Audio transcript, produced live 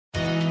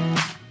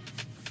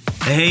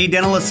Hey,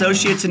 dental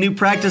associates and new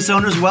practice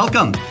owners,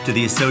 welcome to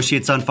the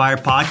Associates on Fire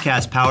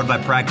podcast powered by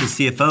Practice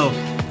CFO.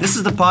 This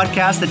is the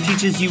podcast that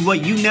teaches you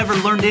what you never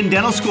learned in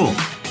dental school,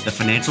 the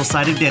financial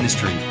side of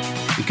dentistry.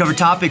 We cover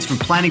topics from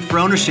planning for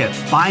ownership,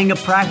 buying a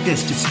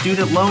practice, to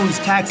student loans,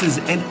 taxes,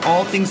 and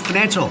all things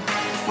financial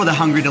for the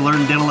hungry to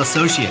learn dental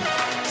associate.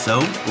 So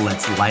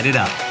let's light it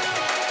up.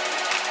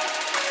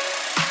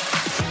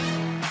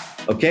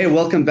 Okay,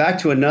 welcome back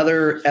to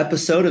another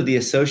episode of the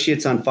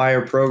Associates on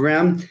Fire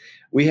program.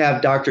 We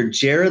have Dr.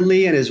 Jared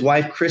Lee and his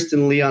wife,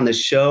 Kristin Lee, on the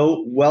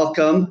show.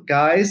 Welcome,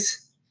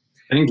 guys.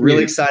 Thank you.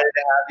 Really excited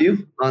to have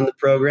you on the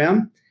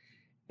program.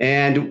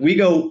 And we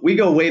go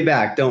way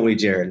back, don't we,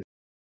 Jared?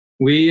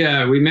 We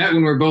met when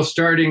we were both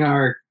starting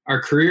our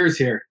careers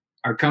here,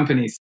 our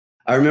companies.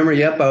 I remember,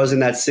 I was in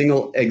that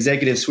single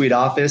executive suite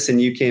office, and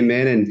you came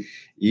in and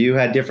you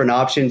had different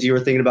options. You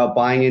were thinking about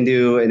buying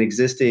into an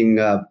existing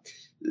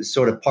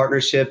sort of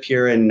partnership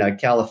here in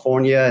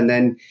California, and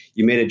then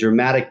you made a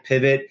dramatic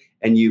pivot.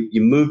 And you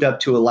moved up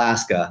to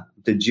Alaska,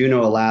 to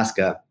Juneau,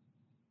 Alaska,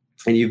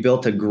 and you've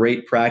built a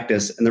great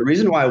practice. And the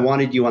reason why I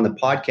wanted you on the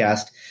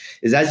podcast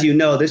is, as you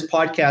know, this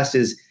podcast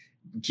is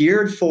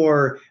geared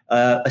for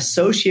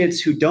associates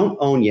who don't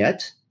own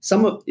yet.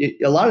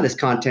 A lot of this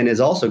content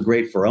is also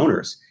great for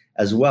owners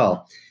as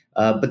well.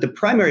 But the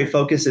primary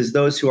focus is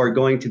those who are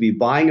going to be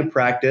buying a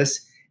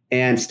practice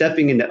and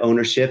stepping into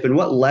ownership, and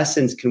what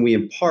lessons can we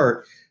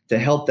impart to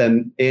help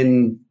them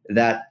in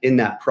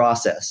that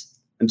process.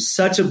 I'm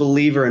such a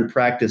believer in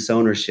practice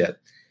ownership.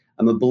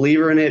 I'm a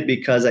believer in it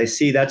because I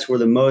see that's where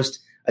the most,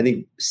 I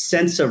think,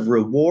 sense of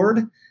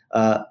reward,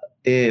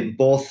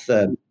 both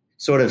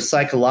sort of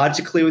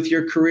psychologically with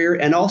your career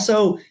and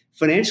also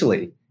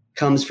financially,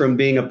 comes from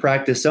being a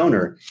practice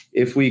owner.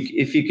 If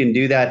you can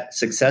do that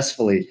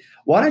successfully.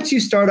 Why don't you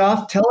start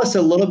off? Tell us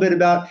a little bit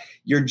about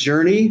your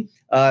journey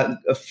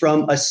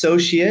from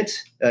associate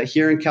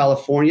here in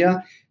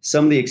California,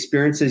 some of the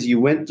experiences you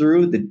went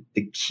through,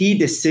 the key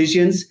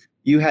decisions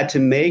you had to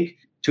make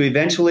to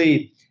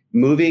eventually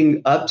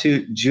moving up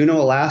to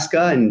Juneau,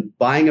 Alaska, and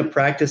buying a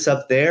practice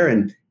up there.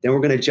 And then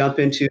we're going to jump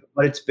into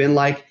what it's been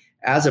like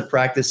as a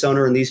practice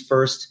owner in these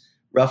first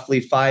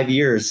roughly 5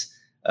 years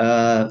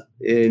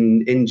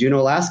in Juneau,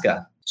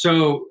 Alaska.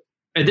 So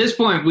at this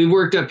point, we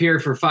worked up here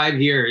for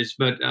 5 years,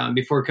 but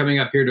before coming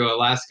up here to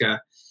Alaska,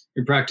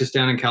 we practiced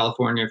down in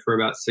California for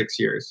about 6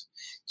 years.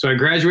 So I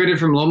graduated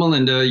from Loma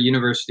Linda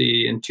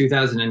University in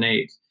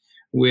 2008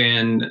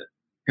 when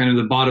kind of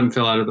the bottom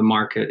fell out of the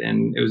market.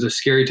 And it was a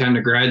scary time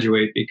to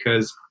graduate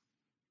because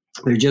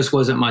there just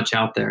wasn't much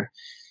out there.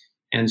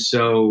 And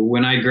so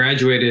when I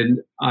graduated,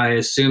 I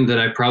assumed that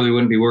I probably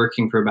wouldn't be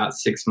working for about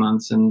 6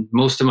 months. And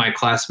most of my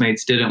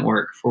classmates didn't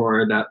work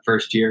for that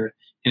first year.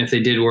 And if they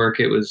did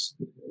work, it was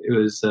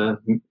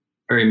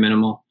very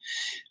minimal.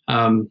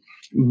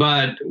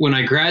 But when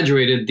I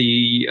graduated,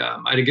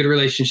 I had a good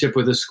relationship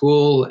with the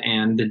school,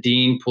 and the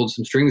dean pulled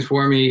some strings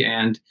for me,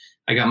 and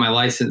I got my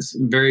license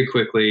very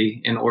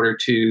quickly in order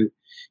to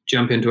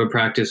jump into a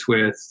practice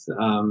with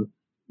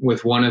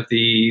one of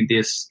the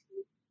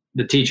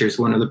teachers,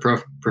 one of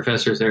the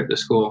professors there at the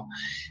school.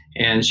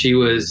 And she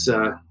was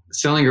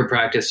selling her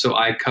practice, so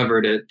I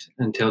covered it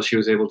until she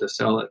was able to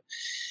sell it.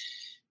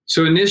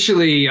 So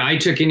initially, I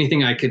took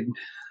anything I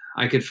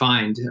could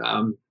find.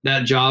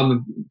 That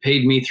job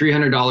paid me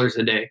 $300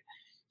 a day.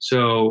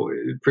 So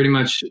pretty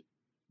much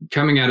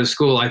coming out of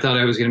school, I thought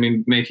I was going to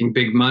be making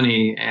big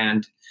money,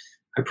 and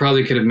I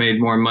probably could have made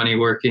more money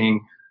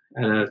working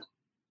at a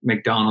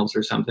McDonald's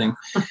or something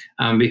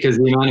because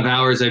the amount of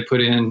hours I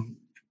put in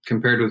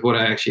compared with what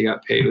I actually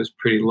got paid was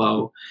pretty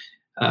low.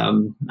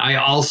 I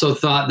also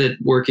thought that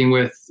working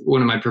with one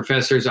of my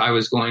professors, I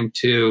was going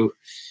to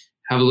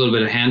have a little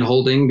bit of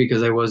hand-holding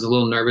because I was a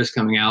little nervous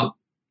coming out.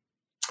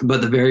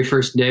 But the very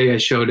first day I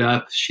showed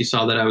up, she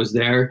saw that I was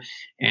there,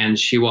 and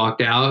she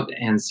walked out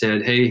and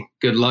said, "Hey,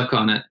 good luck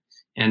on it."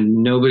 And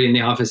nobody in the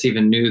office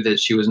even knew that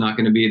she was not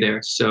going to be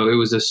there. So it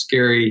was a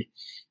scary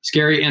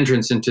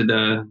entrance into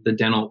the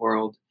dental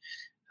world.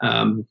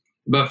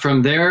 But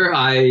from there,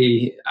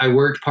 I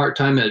worked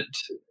part-time at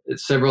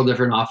several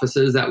different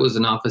offices. That was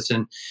an office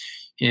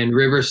in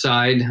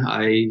Riverside.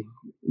 I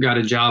got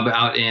a job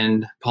out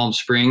in Palm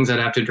Springs. I'd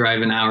have to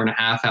drive an hour and a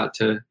half out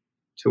to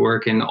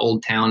work in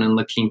Old Town in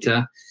La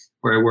Quinta,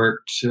 where I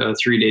worked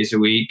 3 days a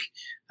week.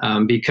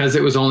 Because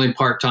it was only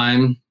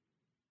part-time,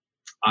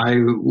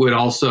 I would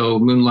also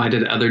moonlight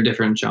at other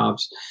different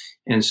jobs.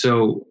 And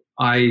so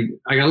I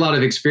got a lot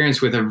of experience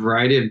with a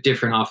variety of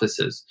different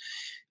offices,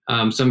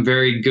 some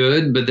very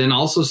good, but then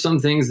also some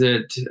things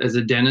that as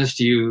a dentist,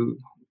 you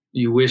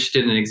wish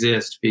didn't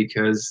exist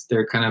because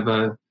they're kind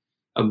of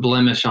a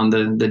blemish on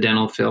the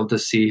dental field to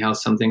see how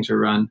some things are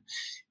run.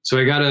 So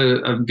I got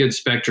a good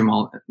spectrum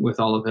with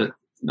all of it.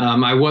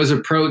 I was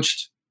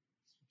approached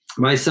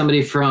by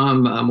somebody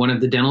from one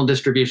of the dental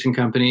distribution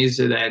companies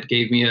that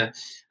gave me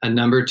a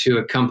number to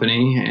a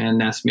company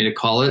and asked me to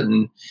call it.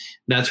 And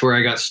that's where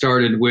I got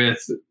started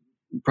with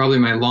probably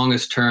my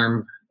longest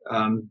term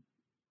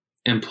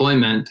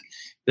employment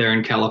there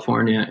in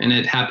California. And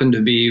it happened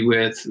to be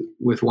with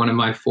one of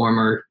my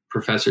former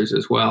professors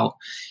as well,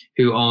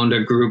 who owned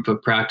a group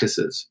of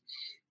practices.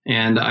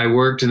 And I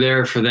worked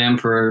there for them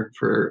for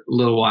a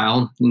little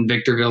while in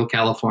Victorville,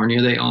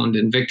 California. They owned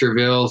in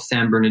Victorville,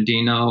 San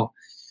Bernardino,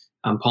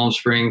 Palm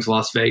Springs,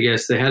 Las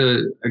Vegas. They had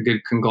a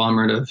good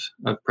conglomerate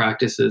of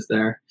practices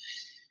there.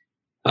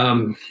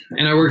 And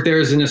I worked there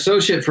as an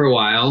associate for a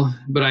while,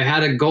 but I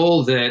had a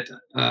goal that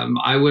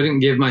I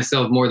wouldn't give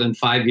myself more than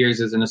 5 years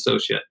as an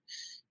associate.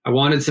 I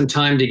wanted some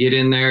time to get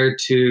in there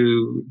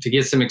to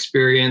get some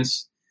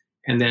experience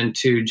and then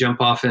to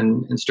jump off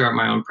and start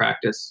my own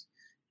practice.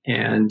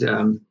 And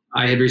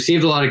I had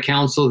received a lot of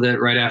counsel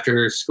that right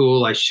after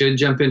school I should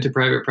jump into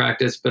private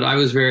practice, but I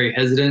was very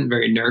hesitant,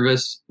 very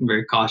nervous, and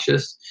very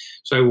cautious.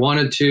 So I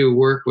wanted to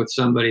work with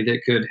somebody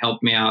that could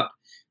help me out,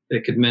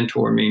 that could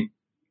mentor me.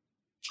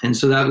 And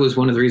so that was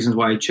one of the reasons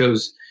why I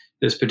chose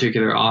this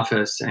particular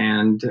office.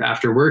 And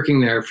after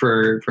working there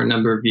for a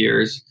number of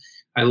years,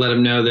 I let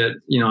them know that,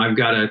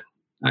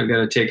 I've got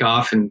to take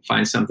off and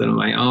find something of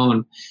my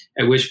own,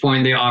 at which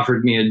point they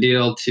offered me a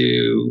deal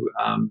to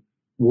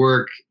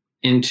work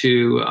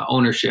into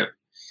ownership.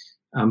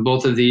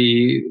 Both of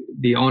the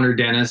owner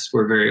dentists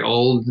were very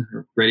old,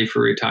 ready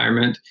for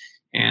retirement.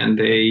 And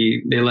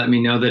they let me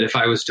know that if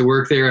I was to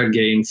work there, I'd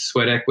gain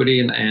sweat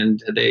equity.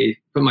 And they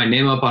put my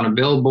name up on a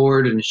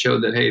billboard and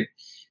showed that, hey,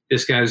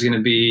 this guy was going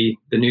to be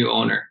the new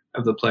owner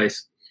of the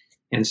place.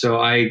 And so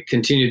I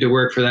continued to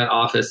work for that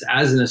office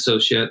as an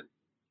associate,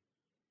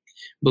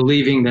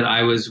 believing that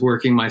I was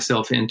working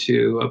myself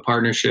into a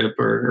partnership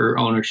or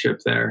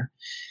ownership there.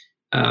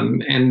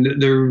 And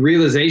the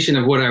realization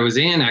of what I was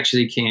in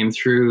actually came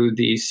through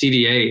the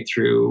CDA,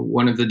 through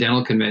one of the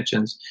dental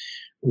conventions,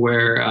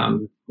 where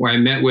I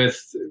met with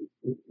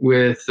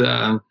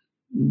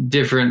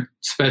different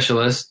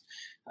specialists,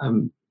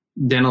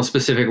 dental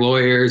specific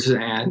lawyers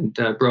and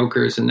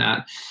brokers and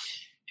that.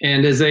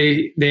 And as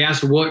they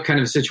asked what kind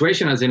of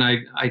situation I was in,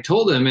 I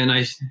told them, and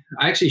I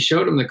actually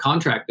showed them the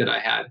contract that I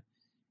had.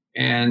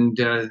 And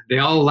they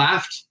all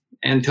laughed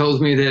and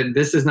told me that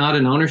this is not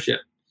an ownership.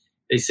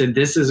 They said,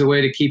 this is a way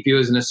to keep you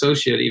as an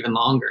associate even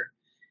longer.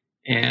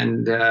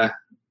 And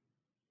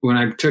when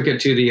I took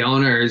it to the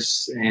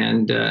owners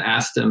and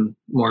asked them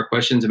more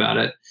questions about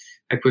it,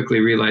 I quickly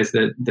realized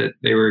that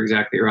they were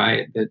exactly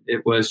right, that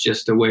it was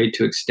just a way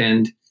to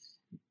extend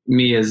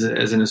me as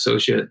an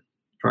associate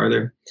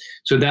farther.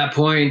 So at that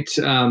point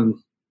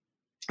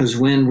was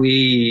when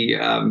we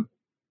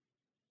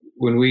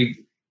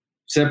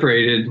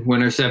separated,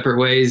 went our separate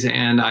ways,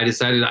 and I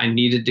decided I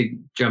needed to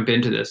jump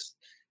into this.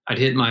 I'd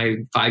hit my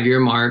 5-year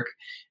mark.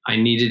 I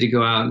needed to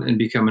go out and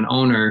become an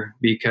owner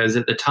because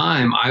at the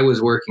time I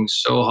was working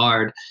so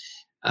hard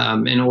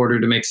in order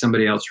to make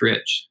somebody else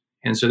rich.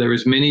 And so there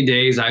was many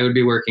days I would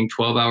be working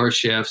 12-hour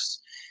shifts.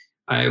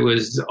 I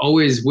was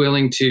always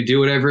willing to do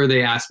whatever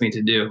they asked me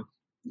to do,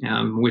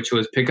 which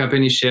was pick up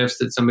any shifts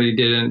that somebody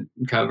didn't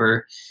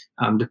cover,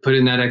 to put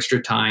in that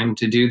extra time,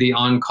 to do the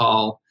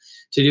on-call,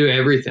 to do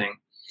everything.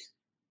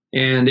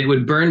 And it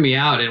would burn me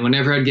out. And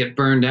whenever I'd get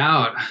burned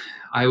out,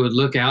 I would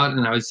look out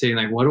and I would say,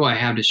 like, what do I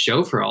have to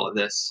show for all of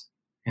this?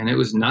 And it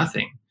was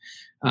nothing.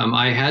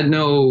 I had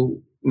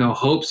no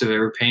hopes of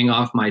ever paying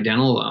off my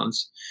dental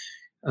loans.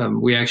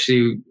 We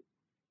actually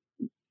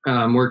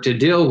worked a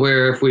deal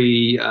where if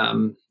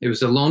it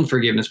was a loan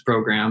forgiveness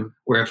program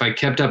where if I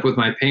kept up with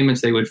my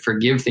payments, they would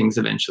forgive things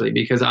eventually,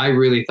 because I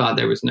really thought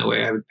there was no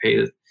way I would pay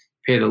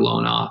the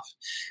loan off.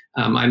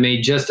 I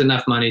made just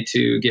enough money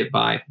to get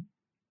by.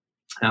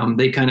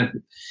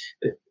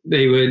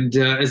 They would,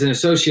 as an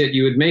associate,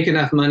 you would make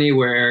enough money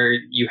where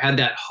you had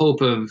that hope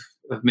of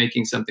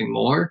making something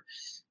more,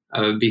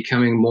 of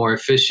becoming more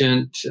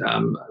efficient,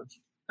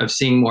 of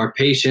seeing more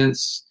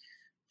patients,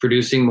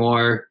 producing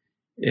more,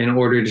 in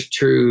order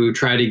to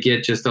try to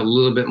get just a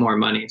little bit more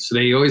money. So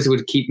they always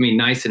would keep me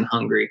nice and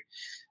hungry.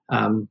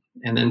 And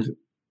then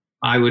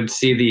I would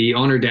see the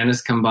owner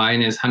dentist come by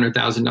in his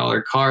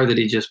 $100,000 car that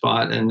he just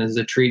bought. And as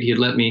a treat, he'd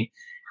let me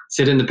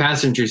sit in the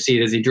passenger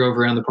seat as he drove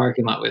around the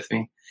parking lot with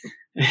me.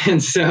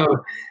 And so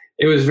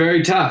it was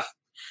very tough.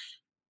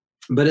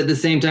 But at the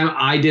same time,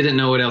 I didn't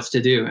know what else to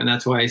do. And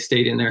that's why I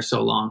stayed in there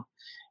so long.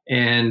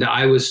 And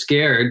I was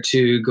scared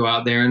to go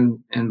out there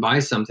and buy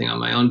something on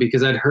my own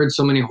because I'd heard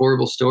so many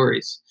horrible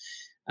stories.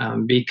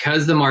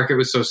 Because the market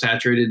was so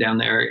saturated down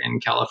there in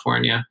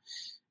California,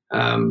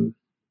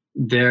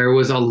 there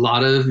was a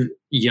lot of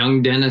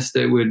young dentists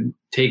that would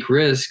take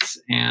risks.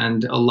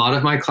 And a lot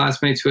of my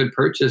classmates who had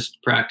purchased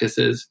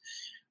practices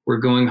were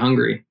going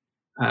hungry.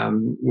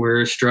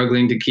 Were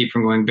struggling to keep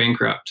from going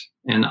bankrupt.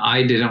 And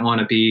I didn't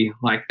want to be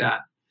like that.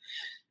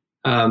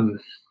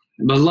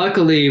 But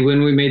luckily,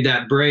 when we made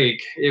that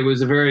break, it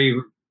was a very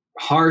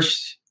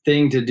harsh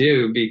thing to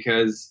do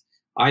because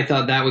I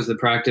thought that was the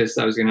practice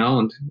I was going to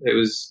own.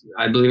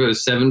 I believe it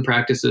was 7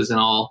 practices in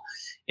all,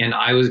 and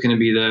I was going to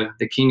be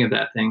the king of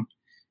that thing.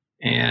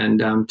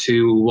 And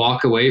to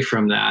walk away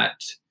from that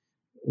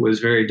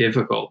was very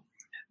difficult.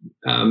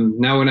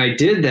 Now, when I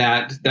did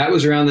that, that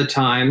was around the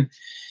time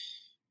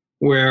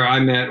where I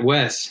met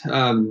Wes.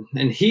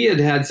 And he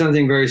had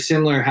something very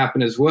similar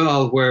happen as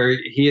well, where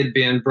he had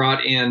been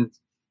brought in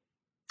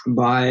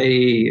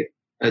by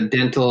a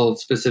dental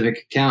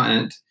specific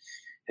accountant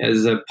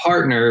as a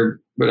partner,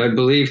 but I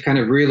believe kind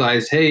of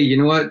realized, hey, you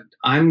know what?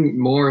 I'm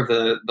more of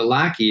the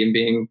lackey and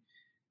being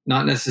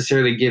not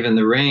necessarily given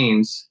the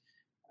reins,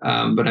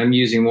 but I'm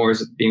using more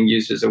as being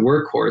used as a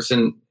workhorse.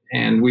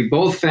 And we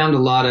both found a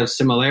lot of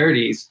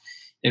similarities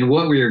in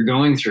what we were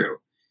going through.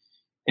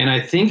 And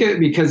I think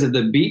because of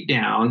the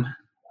beatdown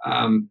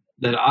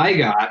that I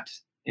got,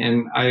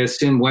 and I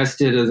assume Wes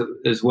did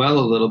as well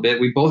a little bit,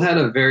 we both had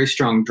a very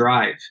strong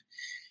drive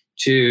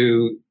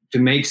to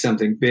make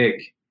something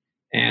big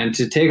and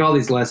to take all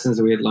these lessons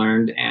that we had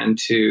learned and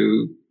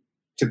to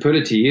put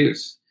it to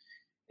use.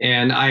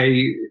 And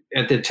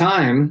at the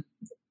time,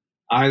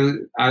 I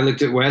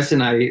looked at Wes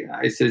and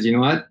I said, you know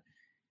what?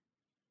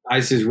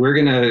 I says, we're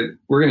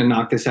gonna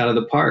knock this out of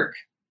the park,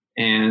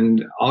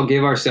 and I'll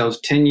give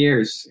ourselves 10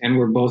 years and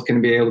we're both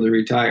going to be able to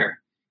retire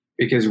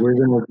because we're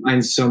going to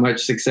find so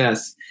much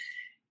success.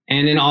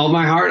 And in all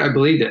my heart, I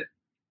believed it.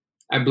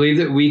 I believed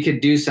that we could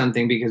do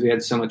something because we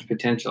had so much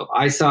potential.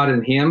 I saw it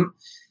in him.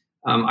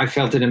 I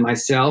felt it in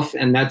myself.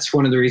 And that's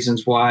one of the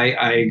reasons why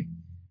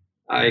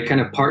I kind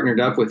of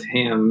partnered up with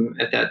him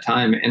at that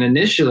time. And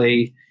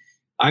initially,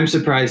 I'm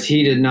surprised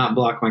he did not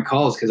block my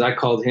calls, because I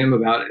called him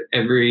about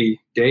every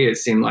day, it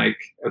seemed like,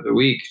 of the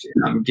week,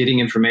 getting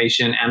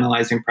information,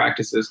 analyzing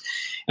practices.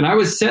 And I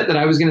was set that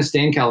I was going to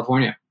stay in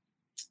California.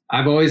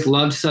 I've always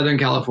loved Southern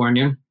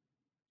California.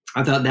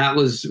 I thought that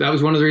was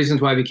one of the reasons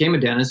why I became a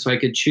dentist, so I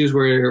could choose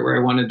where I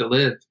wanted to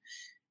live.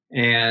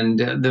 And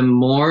the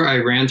more I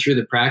ran through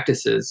the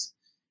practices,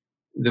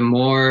 the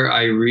more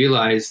I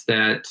realized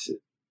that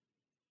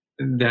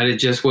it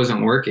just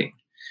wasn't working.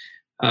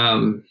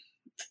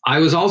 I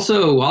was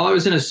also, while I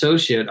was an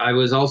associate, I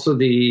was also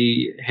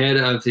the head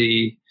of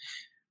the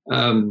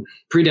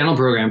pre-dental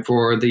program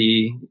for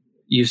the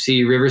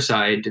UC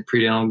Riverside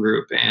pre-dental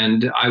group.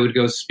 And I would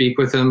go speak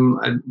with them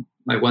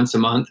like once a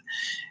month.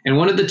 And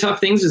one of the tough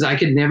things is I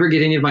could never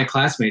get any of my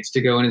classmates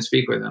to go in and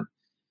speak with them,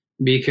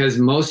 because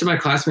most of my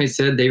classmates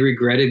said they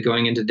regretted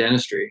going into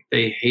dentistry.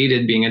 They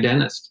hated being a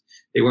dentist.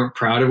 They weren't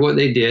proud of what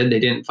they did. They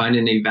didn't find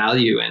any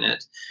value in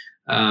it.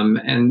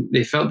 And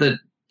they felt that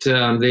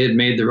they had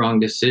made the wrong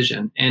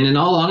decision. And in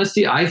all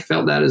honesty, I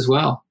felt that as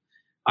well.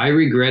 I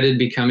regretted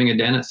becoming a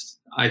dentist.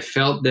 I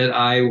felt that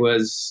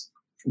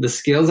the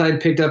skills I'd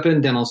picked up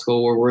in dental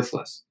school were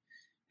worthless,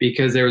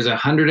 because there was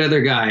 100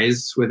 other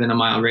guys within a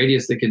mile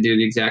radius that could do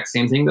the exact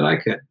same thing that I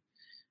could.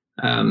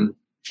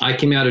 I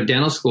came out of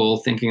dental school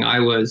thinking I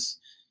was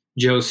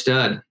Joe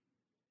Stud.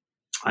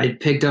 I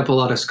picked up a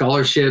lot of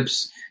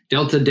scholarships.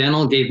 Delta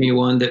Dental gave me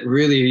one that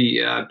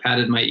really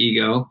patted my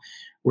ego,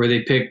 where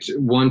they picked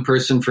one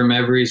person from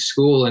every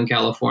school in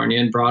California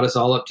and brought us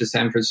all up to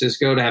San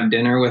Francisco to have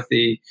dinner with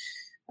the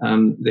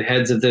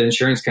heads of the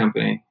insurance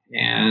company.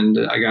 And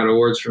I got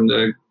awards from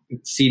the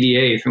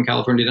CDA, from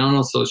California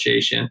Dental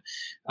Association.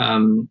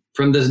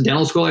 From this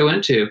dental school I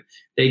went to,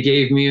 they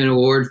gave me an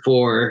award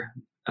for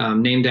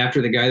named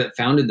after the guy that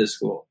founded the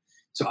school.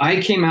 So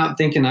I came out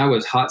thinking I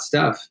was hot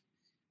stuff.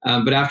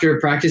 But after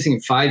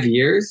practicing 5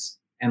 years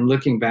and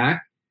looking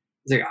back,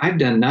 I was like, I've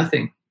done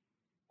nothing.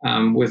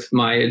 With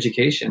my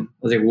education. I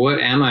was like, what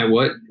am I?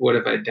 What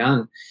have I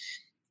done?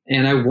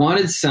 And I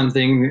wanted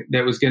something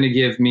that was going to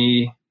give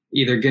me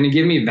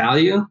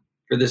value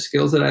for the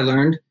skills that I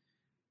learned,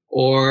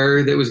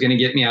 or that was going to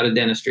get me out of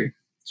dentistry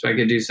so I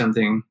could do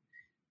something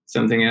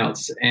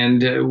else.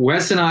 And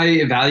Wes and I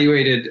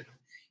evaluated,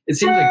 it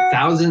seems like,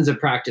 thousands of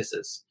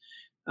practices.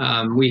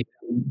 We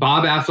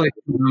Bob Affleck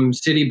from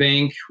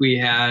Citibank, we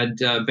had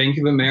Bank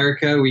of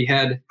America, we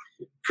had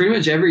pretty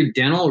much every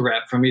dental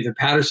rep from either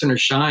Patterson or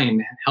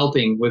Shine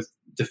helping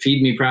to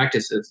feed me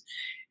practices.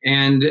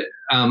 And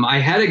I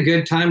had a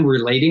good time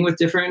relating with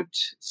different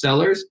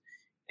sellers.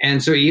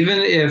 And so even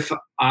if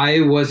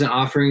I wasn't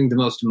offering the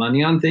most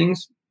money on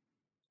things,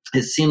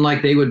 it seemed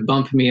like they would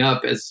bump me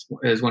up as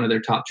one of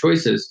their top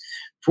choices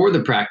for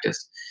the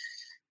practice.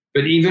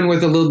 But even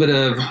with a little bit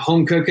of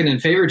home cooking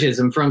and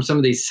favoritism from some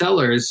of these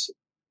sellers,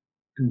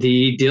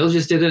 the deal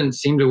just didn't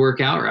seem to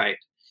work out right.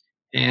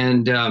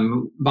 And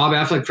Bob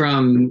Affleck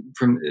from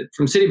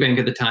Citibank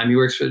at the time, he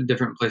works for a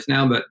different place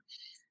now, but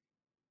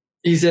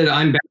he said,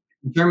 I'm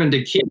determined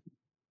to keep.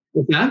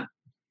 What's that?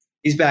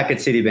 He's back at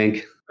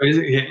Citibank.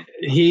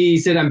 He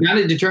said, I'm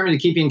determined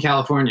to keep you in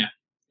California.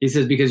 He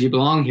says, because you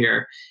belong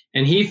here.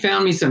 And he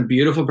found me some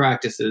beautiful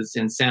practices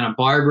in Santa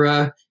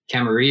Barbara,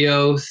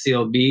 Camarillo,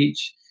 Seal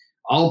Beach,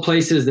 all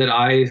places that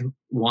I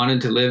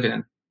wanted to live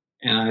in.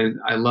 And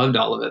I loved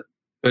all of it.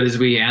 But as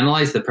we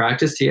analyzed the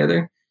practice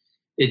together,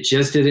 it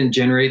just didn't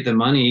generate the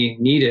money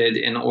needed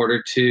in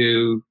order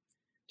to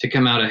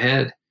come out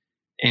ahead.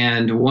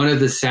 And one of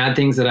the sad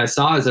things that I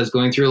saw as I was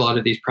going through a lot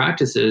of these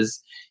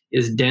practices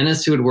is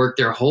dentists who had worked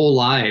their whole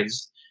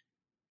lives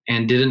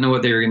and didn't know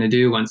what they were going to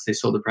do once they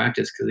sold the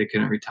practice because they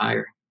couldn't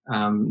retire.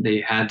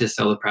 They had to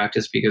sell the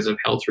practice because of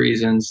health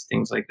reasons,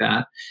 things like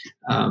that.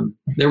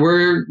 There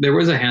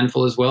was a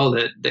handful as well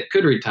that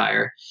could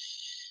retire,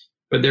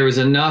 but there was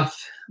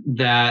enough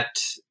that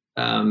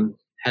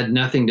had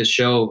nothing to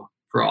show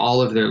for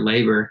all of their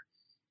labor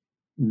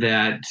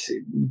that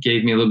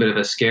gave me a little bit of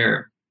a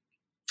scare.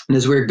 And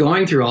as we were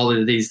going through all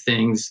of these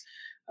things,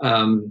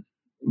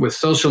 with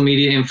social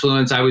media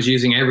influence, I was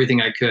using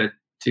everything I could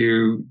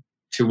to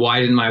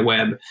widen my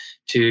web,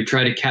 to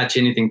try to catch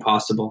anything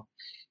possible.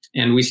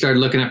 And we started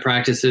looking at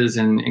practices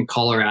in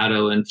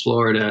Colorado and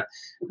Florida,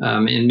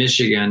 in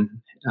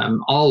Michigan,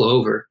 all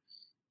over,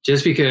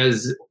 just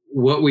because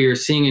what we were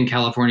seeing in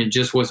California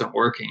just wasn't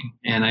working.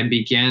 And I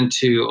began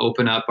to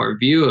open up our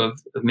view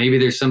of maybe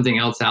there's something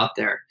else out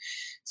there,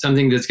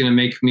 something that's going to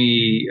make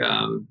me,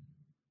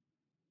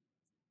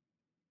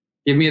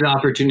 give me the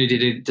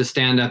opportunity to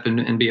stand up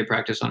and be a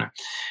practice owner.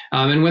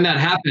 And when that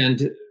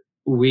happened,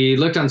 we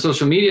looked on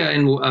social media,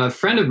 and a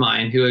friend of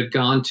mine who had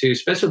gone to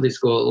specialty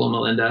school at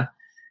Loma Linda,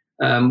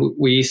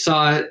 we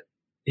saw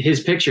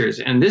his pictures,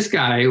 and this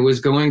guy was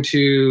going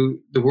to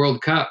the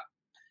World Cup,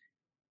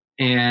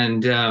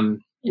 and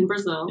in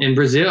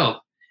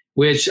Brazil,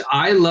 which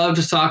I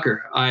loved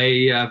soccer.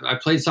 I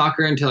played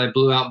soccer until I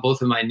blew out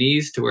both of my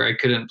knees to where I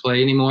couldn't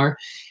play anymore,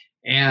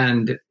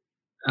 and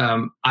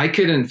I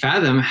couldn't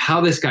fathom how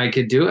this guy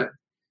could do it,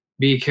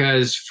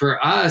 because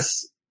for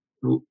us,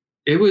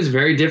 it was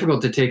very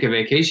difficult to take a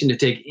vacation, to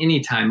take any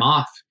time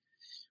off.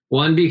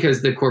 One,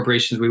 because the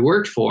corporations we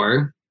worked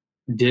for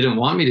didn't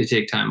want me to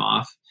take time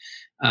off.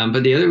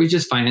 But the other, we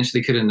just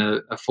financially couldn't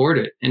afford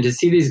it. And to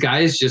see these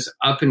guys just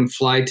up and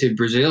fly to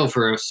Brazil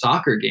for a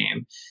soccer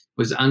game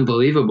was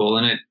unbelievable.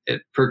 And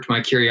it perked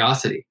my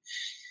curiosity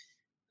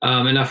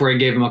enough where I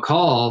gave him a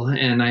call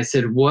and I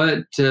said,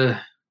 what is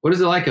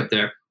it like up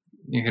there?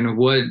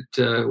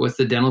 What's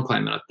the dental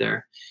climate up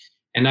there?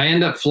 And I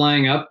ended up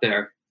flying up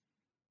there,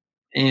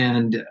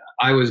 and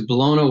I was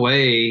blown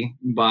away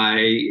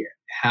by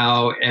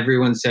how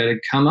everyone said,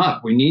 come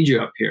up, we need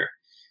you up here.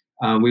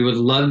 We would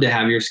love to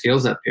have your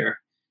skills up here.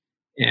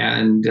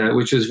 And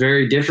which was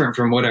very different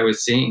from what I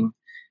was seeing,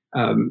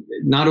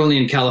 not only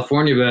in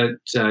California, but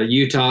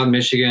Utah,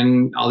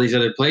 Michigan, all these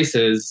other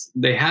places,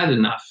 they had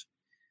enough.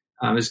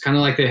 It's kind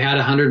of like they had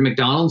 100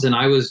 McDonald's and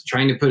I was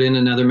trying to put in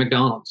another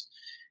McDonald's.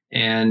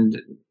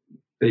 And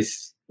they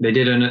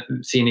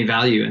didn't see any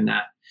value in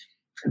that.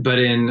 But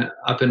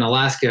up in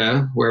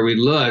Alaska, where we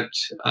looked,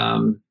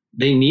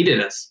 they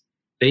needed us.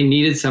 They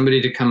needed somebody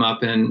to come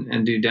up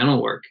and do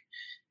dental work.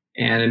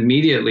 And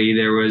immediately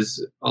there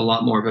was a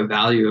lot more of a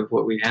value of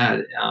what we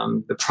had.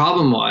 The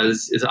problem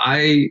is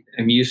I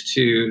am used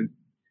to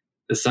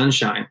the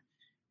sunshine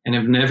and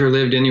have never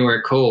lived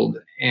anywhere cold.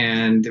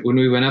 And when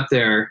we went up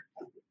there,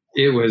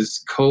 it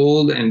was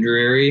cold and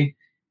dreary.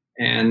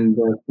 And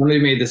somebody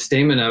made the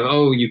statement of,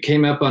 oh, you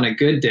came up on a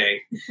good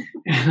day.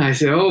 And I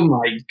said, oh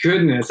my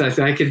goodness. I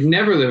said, I could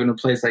never live in a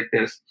place like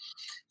this.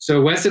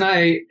 So Wes and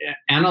I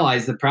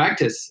analyzed the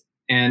practice,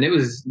 and it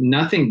was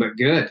nothing but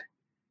good.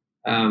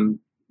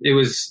 It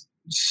was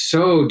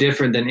so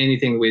different than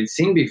anything we'd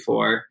seen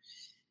before.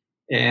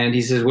 And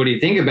he says, what do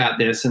you think about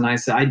this? And I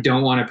said, I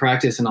don't want to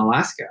practice in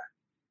Alaska.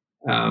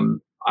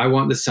 I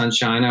want the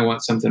sunshine. I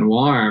want something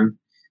warm.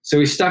 So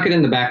we stuck it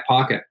in the back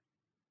pocket.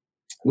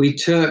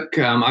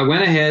 I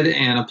went ahead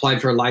and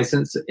applied for a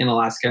license in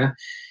Alaska,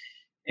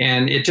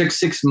 and it took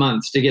 6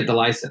 months to get the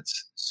license.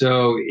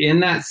 So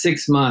in that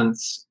 6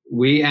 months,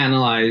 we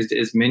analyzed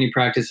as many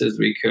practices as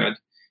we could.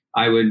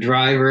 I would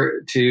drive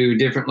to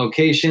different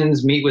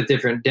locations, meet with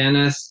different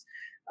dentists.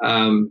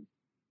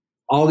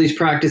 All these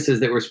practices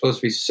that were supposed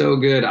to be so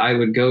good, I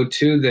would go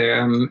to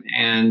them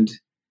and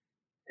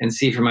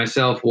see for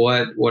myself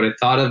what I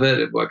thought of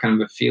it, what kind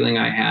of a feeling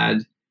I had.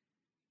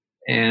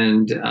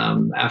 And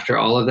after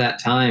all of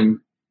that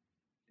time,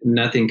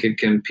 nothing could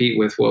compete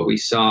with what we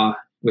saw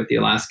with the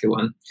Alaska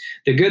one.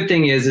 The good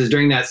thing is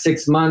during that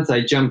 6 months,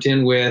 I jumped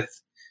in with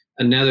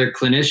another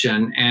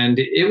clinician, and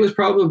it was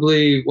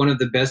probably one of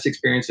the best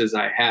experiences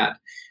I had.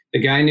 The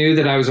guy knew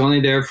that I was only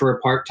there for a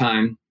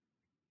part-time,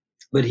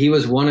 but he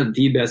was one of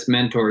the best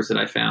mentors that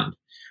I found,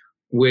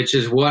 which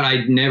is what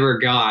I never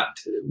got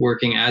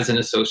working as an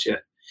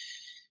associate.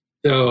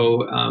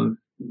 So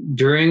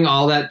during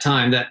all that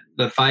time, that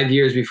the 5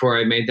 years before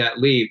I made that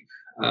leap,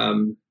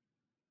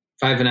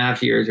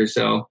 5.5 years or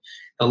so,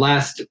 the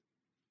last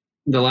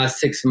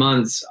 6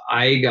 months,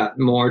 I got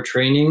more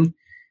training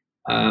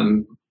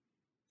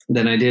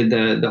than I did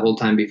the whole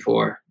time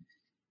before.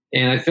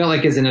 And I felt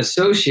like as an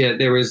associate,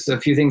 there was a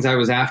few things I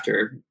was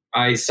after.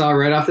 I saw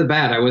right off the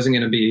bat I wasn't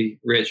going to be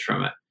rich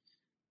from it.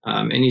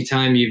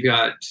 Anytime you've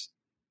got,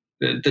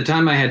 at the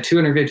time I had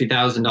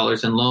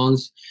 $250,000 in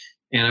loans,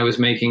 and I was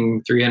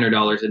making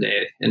 $300 a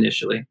day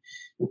initially.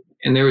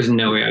 And there was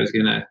no way I was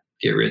going to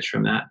get rich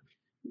from that.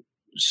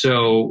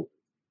 So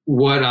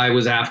what I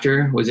was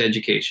after was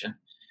education.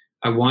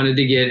 I wanted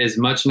to get as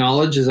much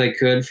knowledge as I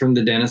could from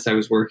the dentist I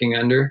was working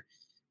under.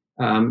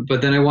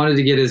 But then I wanted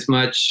to get as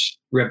much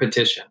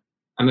repetition.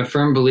 I'm a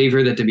firm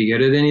believer that to be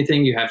good at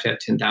anything, you have to have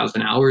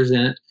 10,000 hours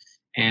in it.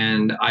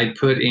 And I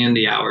put in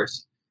the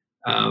hours,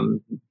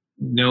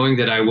 knowing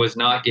that I was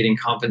not getting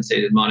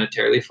compensated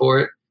monetarily for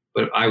it,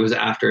 but I was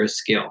after a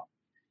skill,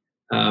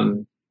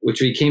 which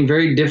became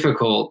very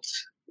difficult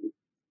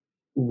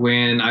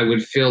when I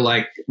would feel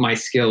like my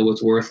skill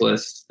was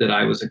worthless that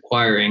I was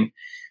acquiring.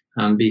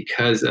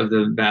 because of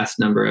the vast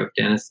number of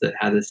dentists that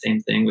had the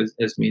same thing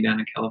as me down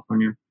in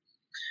California.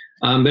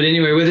 But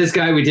anyway, with this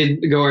guy, we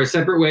did go our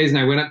separate ways, and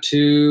I went up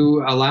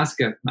to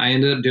Alaska. I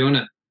ended up doing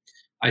it.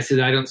 I said,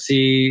 I don't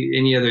see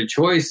any other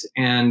choice.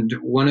 And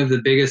one of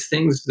the biggest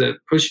things that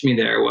pushed me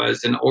there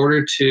was, in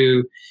order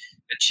to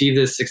achieve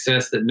this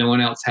success that no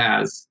one else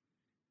has,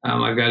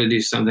 I've got to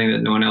do something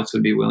that no one else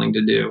would be willing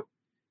to do.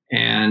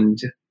 And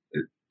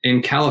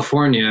in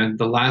California,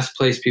 the last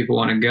place people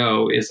want to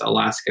go is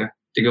Alaska,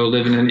 to go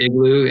live in an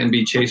igloo and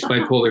be chased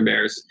by polar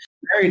bears.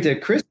 Married to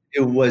Kristin,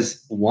 who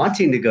was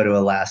wanting to go to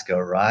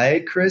Alaska,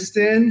 right,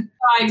 Kristin?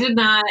 I did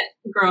not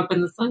grow up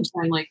in the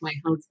sunshine like my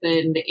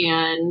husband.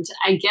 And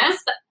I guess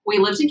we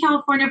lived in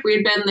California. We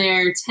had been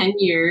there 10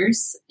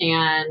 years.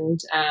 And,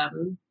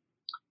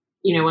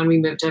 when we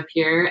moved up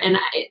here, and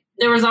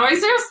there was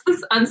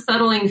this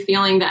unsettling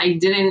feeling that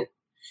it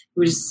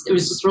was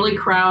just really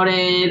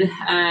crowded.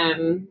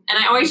 And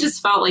I always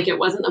just felt like it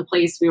wasn't the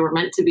place we were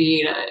meant to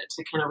be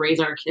to kind of raise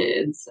our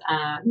kids.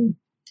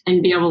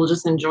 And be able to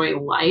just enjoy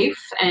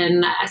life.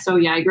 And so,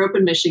 I grew up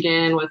in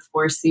Michigan with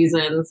 4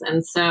 seasons.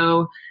 And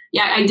so,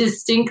 I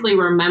distinctly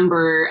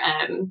remember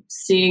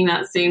seeing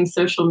that same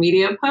social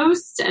media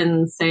post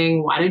and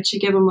saying, why didn't you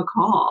give them a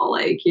call?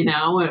 And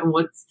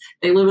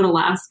they live in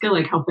Alaska,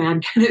 like how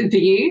bad could it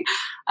be?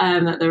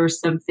 That there was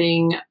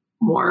something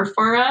more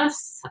for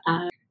us.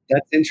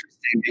 That's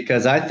interesting,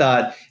 because I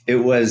thought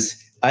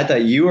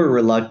you were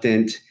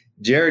reluctant.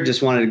 Jared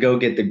just wanted to go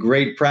get the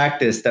great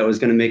practice that was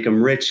going to make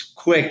him rich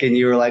quick. And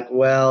you were like,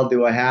 well,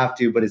 do I have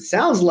to? But it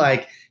sounds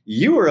like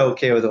you were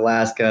okay with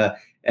Alaska.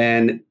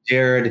 And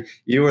Jared,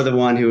 you were the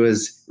one who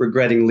was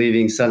regretting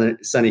leaving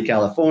sunny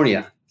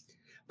California.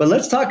 But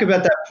let's talk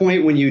about that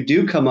point when you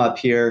do come up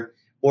here,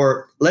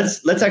 or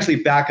let's actually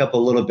back up a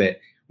little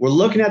bit. We're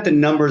looking at the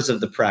numbers of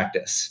the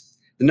practice.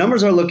 The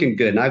numbers are looking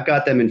good, and I've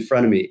got them in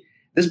front of me.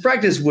 This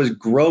practice was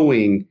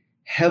growing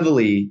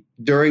heavily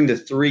during the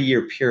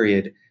 3-year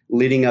period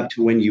leading up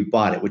to when you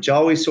bought it, which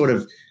always sort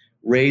of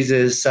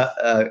raises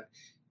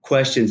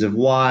questions of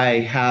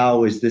why,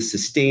 how, is this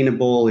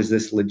sustainable? Is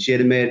this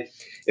legitimate?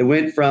 It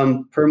went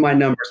from, per my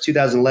numbers,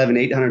 2011,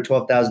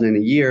 $812,000 in a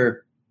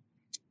year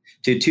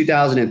to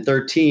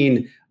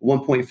 2013,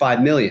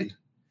 $1.5 million.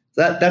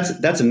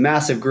 That's a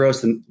massive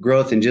growth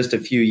in just a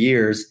few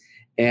years.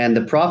 And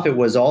the profit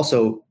was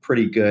also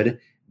pretty good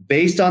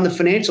based on the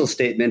financial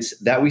statements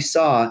that we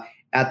saw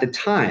at the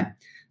time.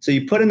 So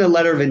you put in the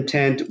letter of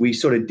intent, we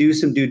sort of do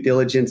some due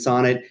diligence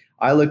on it.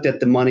 I looked at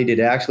the money. Did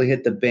it actually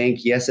hit the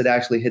bank? Yes, it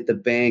actually hit the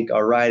bank.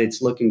 All right,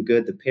 it's looking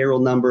good. The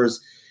payroll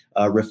numbers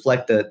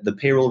reflect the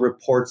payroll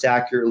reports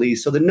accurately.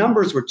 So the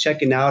numbers were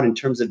checking out in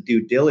terms of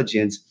due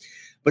diligence.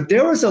 But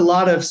there was a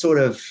lot of sort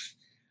of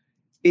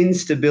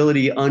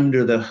instability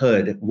under the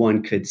hood,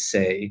 one could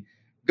say.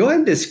 Go ahead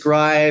and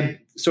describe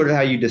sort of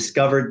how you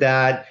discovered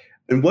that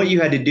and what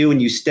you had to do when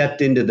you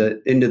stepped into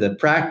the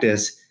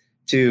practice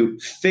to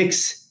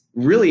fix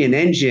really an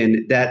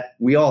engine that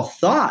we all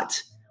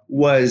thought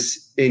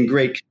was in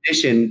great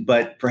condition,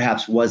 but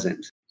perhaps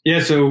wasn't. Yeah,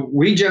 so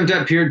we jumped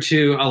up here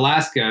to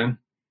Alaska,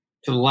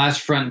 to the last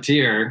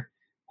frontier,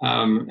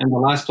 and the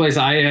last place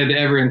I had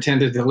ever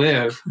intended to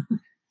live,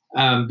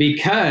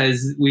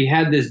 because we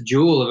had this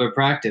jewel of a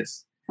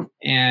practice.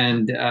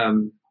 And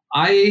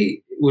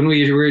when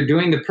we were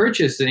doing the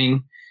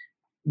purchasing,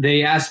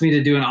 they asked me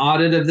to do an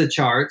audit of the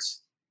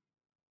charts.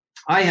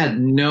 I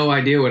had no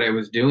idea what I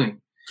was doing.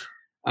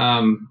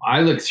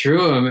 I looked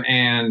through them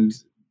and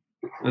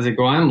I was like,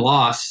 well, I'm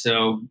lost.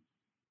 So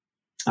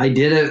I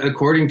did it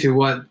according to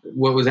what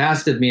was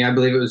asked of me. I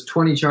believe it was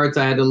 20 charts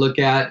I had to look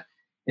at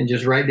and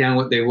just write down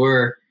what they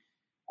were.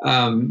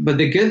 But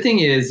the good thing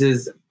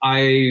is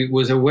I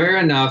was aware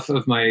enough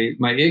of my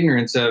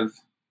ignorance of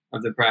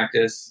the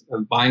practice,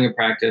 of buying a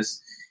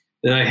practice,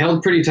 that I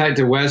held pretty tight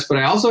to Wes, but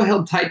I also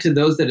held tight to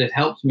those that had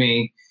helped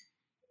me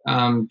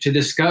to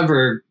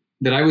discover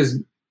that I was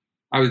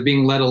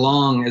being led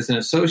along as an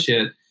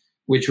associate,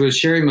 which was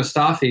Sherry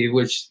Mustafi,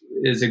 which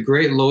is a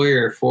great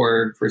lawyer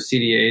for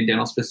CDA,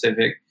 dental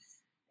specific,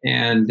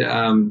 and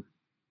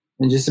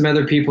just some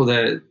other people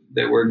that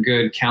were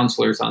good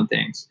counselors on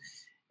things.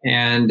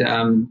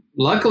 And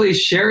luckily,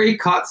 Sherry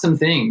caught some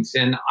things,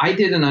 and I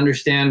didn't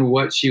understand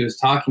what she was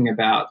talking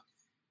about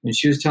when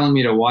she was telling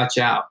me to watch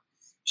out.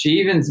 She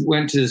even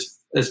went to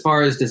as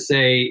far as to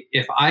say,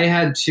 if I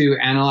had to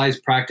analyze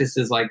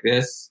practices like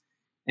this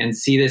and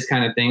see this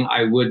kind of thing,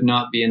 I would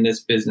not be in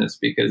this business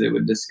because it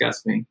would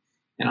disgust me.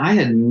 And I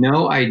had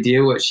no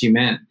idea what she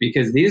meant,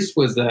 because these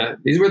were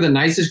the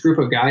nicest group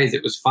of guys.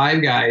 It was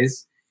 5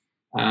 guys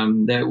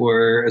that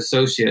were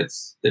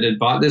associates that had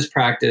bought this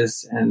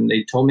practice, and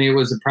they told me it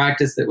was a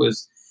practice that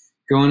was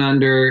going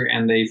under,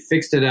 and they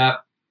fixed it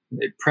up.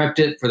 They prepped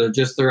it for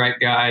just the right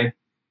guy,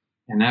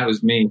 and that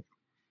was me.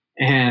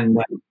 And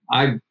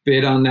I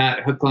bid on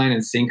that hook, line,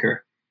 and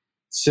sinker.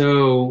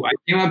 So I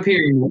came up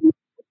here.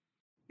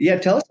 Yeah,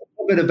 tell us a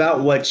little bit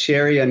about what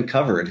Sherry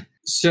uncovered.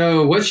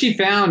 So what she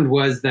found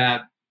was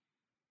that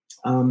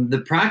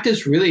the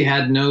practice really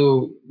had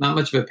not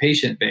much of a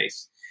patient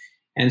base.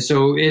 And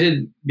so it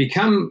had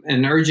become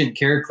an urgent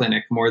care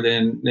clinic more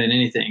than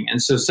anything.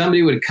 And so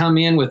somebody would come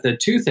in with a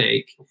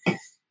toothache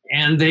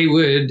and they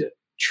would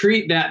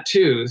treat that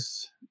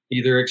tooth,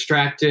 either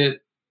extract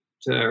it,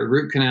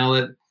 root canal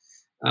it,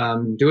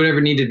 do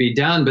whatever needed to be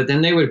done. But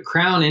then they would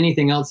crown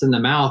anything else in the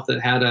mouth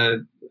that had a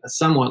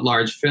somewhat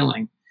large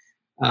filling.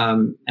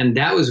 And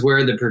that was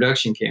where the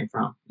production came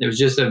from. It was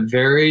just a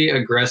very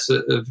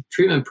aggressive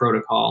treatment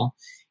protocol,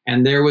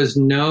 and there was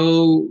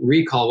no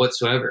recall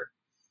whatsoever.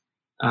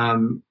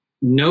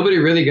 Nobody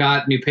really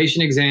got new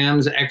patient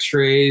exams,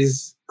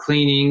 x-rays,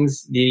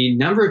 cleanings. The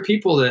number of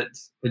people that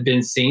had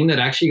been seen that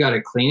actually got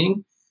a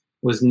cleaning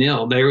was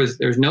nil. There was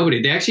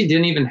nobody. They actually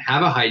didn't even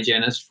have a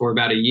hygienist for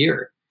about a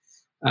year,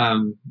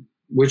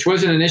 which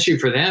wasn't an issue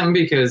for them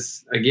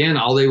because, again,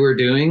 all they were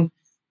doing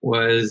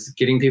was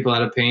getting people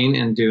out of pain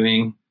and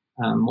doing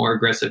more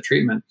aggressive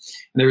treatment.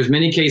 And there was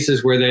many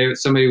cases where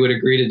somebody would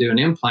agree to do an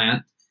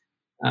implant.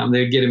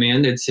 They would get them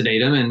in, they'd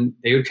sedate them, and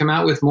they would come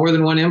out with more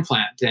than one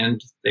implant, and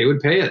they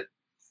would pay it.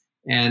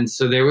 And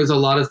so there was a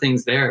lot of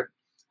things there.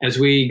 As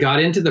we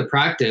got into the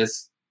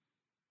practice,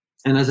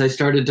 and as I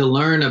started to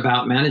learn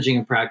about managing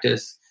a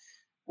practice,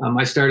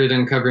 I started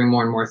uncovering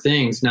more and more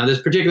things. Now,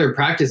 this particular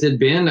practice had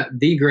been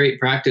the great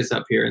practice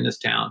up here in this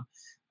town,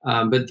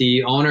 but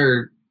the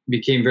owner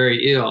became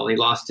very ill. He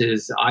lost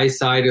his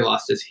eyesight, he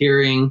lost his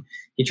hearing.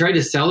 He tried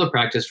to sell the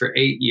practice for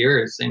 8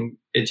 years, and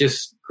it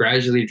just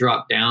gradually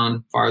dropped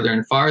down farther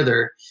and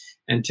farther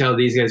until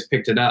these guys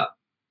picked it up.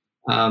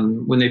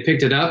 When they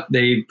picked it up,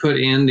 they put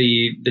in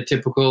the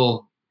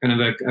typical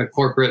kind of a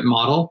corporate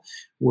model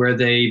where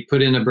they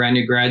put in a brand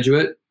new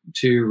graduate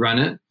to run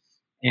it,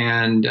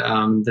 and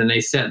then they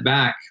set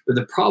back. But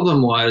the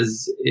problem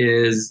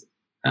is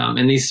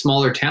in these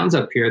smaller towns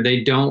up here,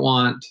 they don't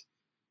want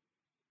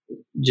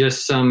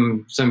just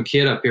some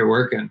kid up here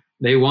working.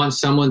 They want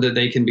someone that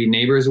they can be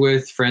neighbors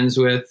with, friends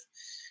with,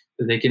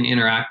 that they can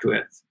interact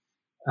with.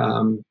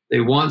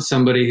 They want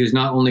somebody who's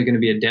not only going to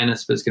be a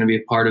dentist, but is going to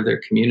be a part of their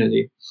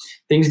community.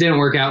 Things didn't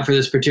work out for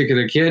this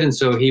particular kid, and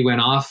so he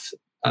went off,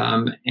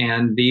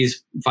 and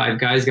these 5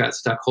 guys got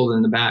stuck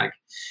holding the bag.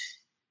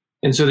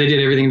 And so they did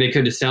everything they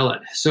could to sell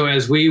it. So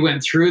as we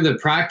went through the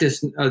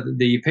practice of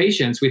the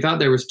patients, we thought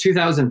there was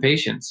 2,000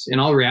 patients. In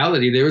all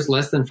reality, there was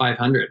less than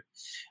 500.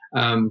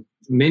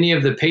 Many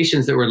of the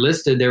patients that were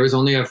listed, there was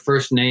only a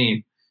first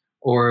name,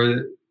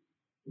 or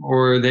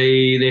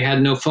they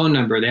had no phone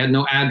number, they had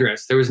no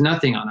address, there was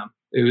nothing on them.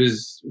 It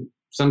was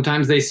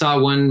sometimes they saw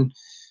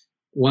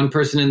one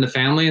person in the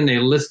family and they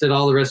listed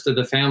all the rest of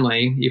the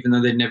family, even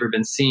though they'd never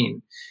been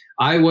seen.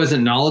 I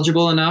wasn't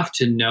knowledgeable enough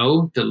to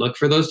know to look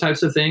for those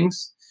types of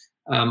things.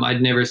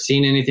 I'd never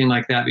seen anything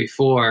like that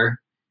before.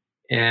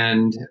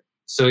 And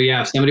so,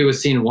 yeah, if somebody was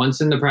seen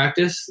once in the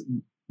practice,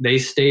 they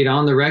stayed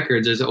on the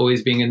records as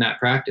always being in that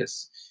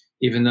practice,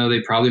 even though they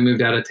probably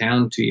moved out of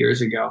town 2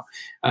 years ago.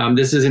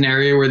 This is an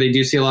area where they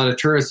do see a lot of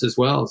tourists as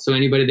well. So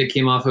anybody that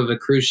came off of a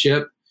cruise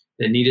ship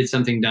that needed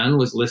something done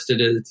was listed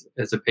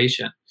as a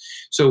patient.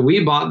 So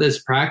we bought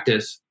this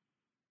practice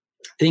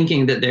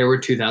thinking that there were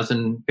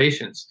 2,000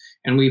 patients,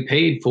 and we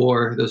paid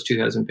for those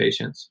 2,000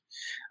 patients.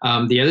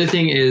 The other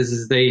thing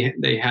is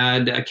they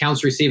had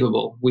accounts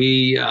receivable.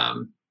 We,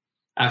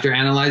 after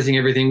analyzing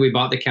everything, we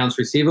bought the accounts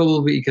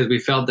receivable because we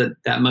felt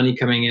that money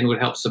coming in would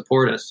help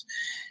support us.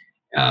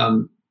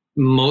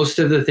 Most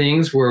of the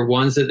things were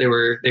ones that they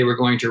were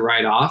going to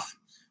write off,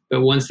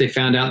 but once they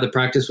found out the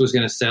practice was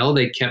going to sell,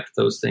 they kept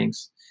those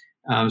things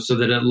so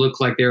that it looked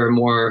like there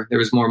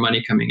was more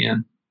money coming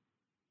in.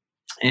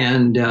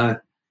 And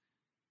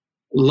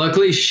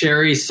luckily,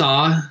 Sherry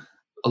saw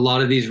a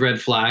lot of these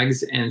red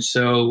flags, and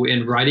so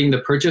in writing the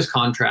purchase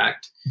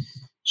contract,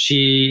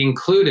 she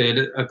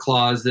included a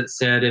clause that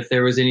said if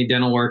there was any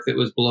dental work that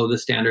was below the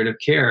standard of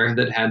care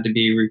that had to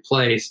be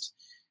replaced,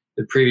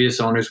 the previous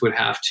owners would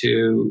have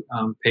to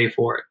pay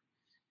for it.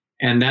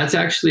 And that's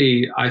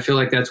actually, I feel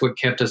like that's what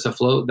kept us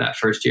afloat that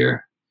first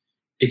year,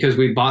 because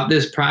we bought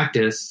this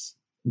practice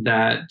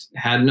that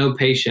had no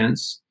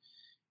patients.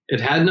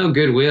 It had no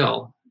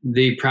goodwill.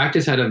 The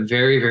practice had a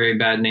very, very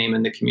bad name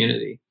in the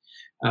community.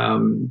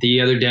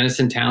 The other dentists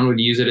in town would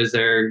use it as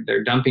their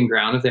dumping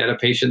ground. If they had a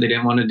patient they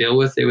didn't want to deal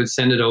with, they would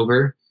send it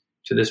over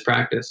to this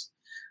practice.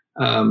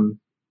 And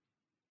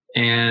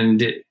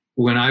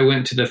when I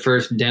went to the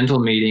first dental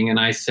meeting and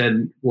I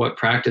said what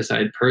practice I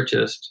had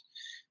purchased,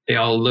 they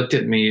all looked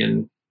at me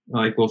and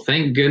like, well,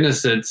 thank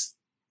goodness it's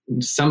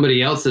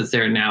somebody else that's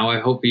there now. I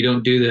hope you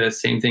don't do the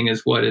same thing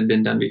as what had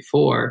been done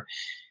before.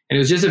 And it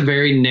was just a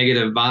very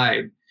negative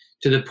vibe,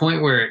 to the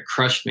point where it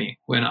crushed me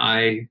when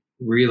I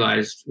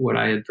realized what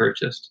I had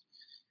purchased.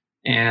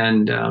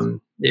 And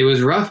it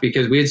was rough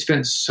because we had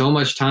spent so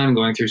much time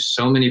going through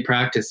so many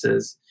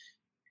practices.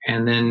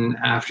 And then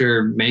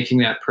after making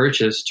that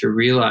purchase, to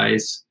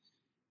realize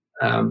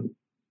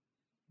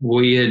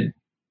we'd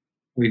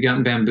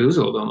gotten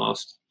bamboozled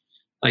almost.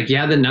 Like,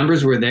 yeah, the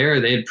numbers were there.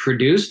 They had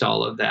produced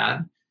all of that,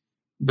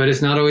 but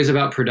it's not always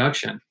about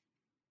production.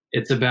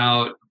 It's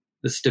about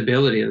the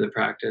stability of the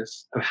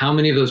practice, of how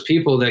many of those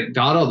people that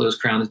got all those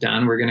crowns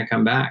done were going to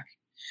come back.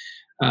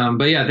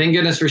 But yeah, thank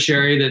goodness for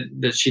Sherry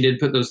that she did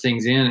put those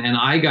things in. And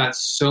I got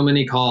so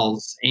many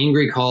calls,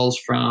 angry calls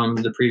from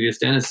the previous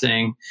dentist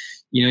saying,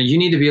 you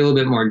need to be a little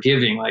bit more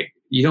giving. Like,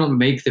 you don't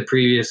make the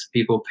previous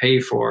people pay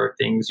for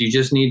things. You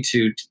just need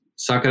to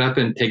suck it up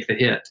and take the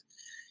hit.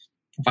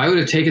 If I would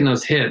have taken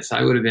those hits,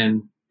 I would have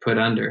been put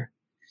under.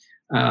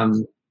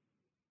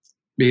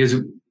 Because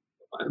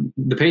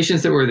the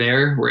patients that were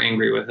there were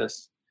angry with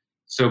us.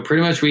 So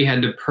pretty much we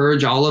had to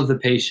purge all of the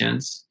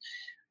patients.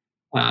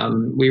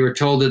 We were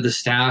told that the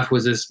staff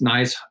was this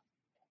nice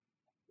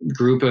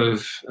group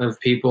of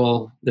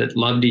people that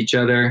loved each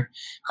other.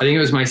 I think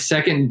it was my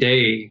second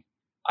day,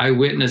 I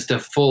witnessed a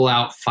full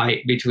out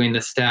fight between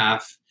the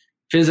staff,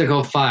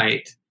 physical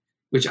fight,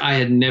 which I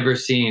had never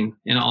seen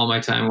in all my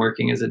time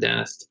working as a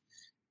dentist.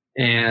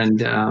 And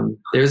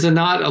there's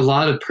not a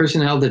lot of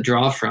personnel to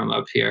draw from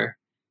up here.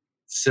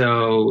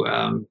 So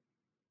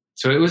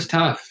it was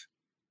tough.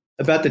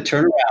 About the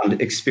turnaround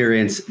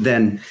experience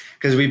then,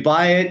 because we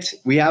buy it,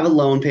 we have a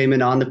loan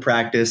payment on the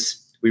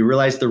practice. We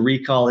realize the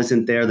recall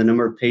isn't there. The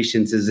number of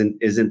patients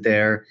isn't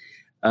there.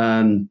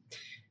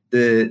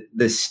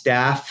 The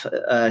staff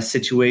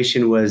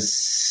situation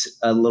was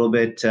a little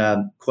bit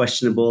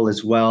questionable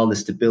as well, the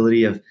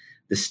stability of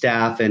the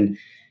staff. And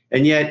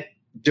yet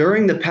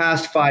during the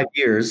past 5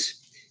 years,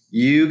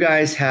 you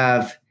guys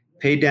have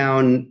paid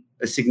down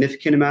a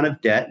significant amount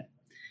of debt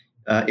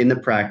in the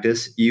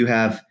practice. You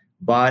have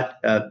bought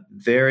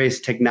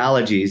various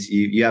technologies.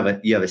 You have a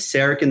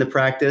CEREC in the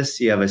practice.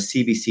 You have a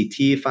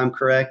CBCT, if I'm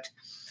correct,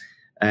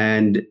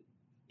 and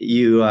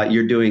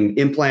you're doing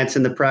implants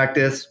in the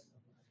practice.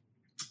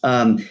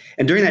 And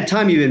during that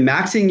time, you've been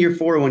maxing your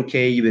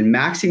 401k. You've been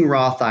maxing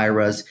Roth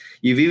IRAs.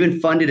 You've even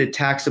funded a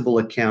taxable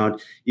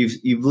account.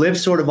 You've lived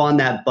sort of on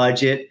that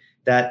budget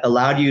that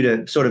allowed you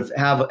to sort of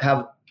have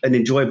an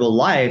enjoyable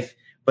life,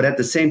 but at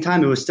the same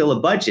time, it was still a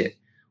budget,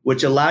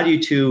 which allowed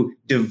you to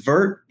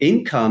divert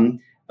income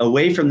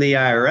away from the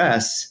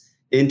IRS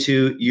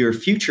into your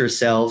future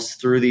selves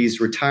through these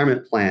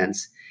retirement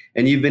plans.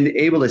 And you've been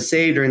able to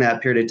save during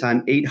that period of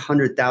time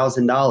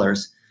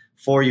 $800,000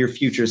 for your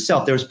future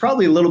self. There was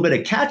probably a little bit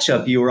of catch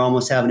up you were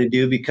almost having to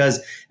do because,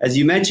 as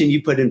you mentioned,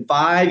 you put in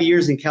 5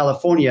 years in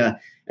California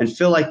and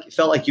felt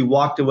like you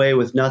walked away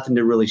with nothing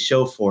to really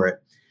show for it,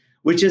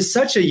 which is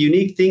such a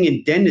unique thing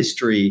in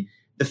dentistry.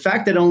 The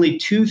fact that only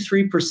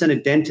 2-3%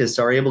 of dentists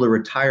are able to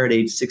retire at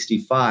age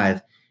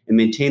 65 and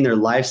maintain their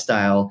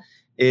lifestyle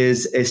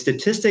is a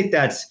statistic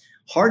that's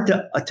hard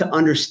to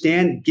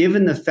understand,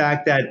 given the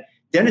fact that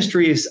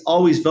dentistry is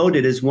always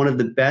voted as one of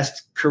the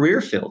best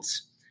career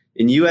fields.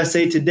 In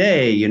USA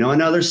Today, and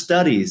other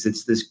studies,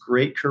 it's this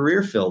great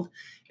career field.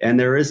 And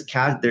there is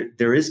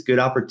good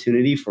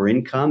opportunity for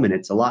income, and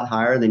it's a lot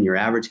higher than your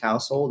average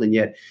household. And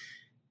yet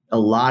a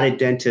lot of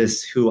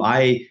dentists who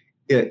I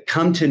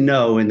come to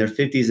know in their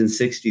 50s and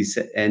 60s,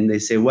 and they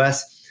say,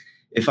 Wes,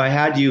 if I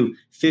had you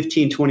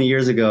 15, 20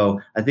 years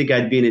ago, I think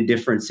I'd be in a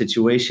different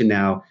situation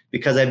now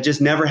because I've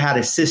just never had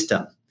a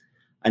system.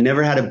 I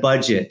never had a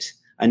budget.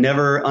 I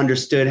never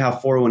understood how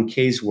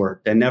 401ks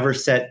worked. I never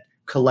set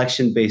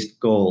collection-based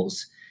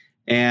goals.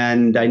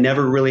 And I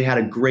never really had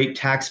a great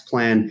tax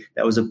plan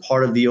that was a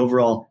part of the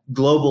overall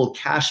global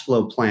cash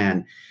flow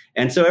plan.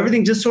 And so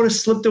everything just sort of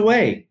slipped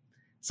away.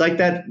 It's like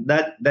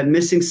that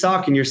missing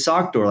sock in your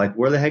sock drawer. Like,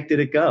 where the heck did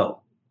it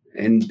go?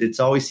 And it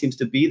always seems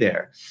to be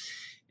there.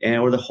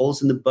 Or the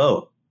holes in the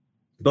boat.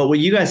 But what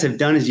you guys have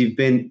done is you've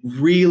been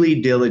really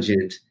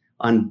diligent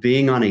on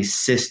being on a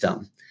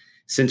system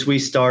since we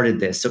started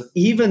this. So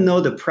even though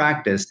the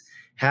practice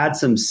had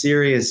some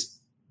serious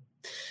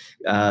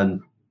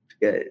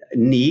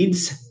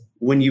needs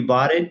when you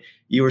bought it,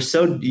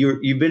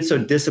 you've been so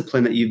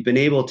disciplined that you've been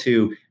able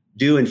to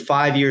do in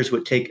 5 years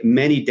what take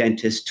many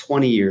dentists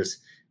 20 years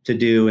to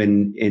do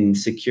in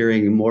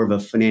securing more of a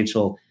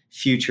financial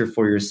future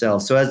for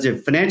yourself. So as a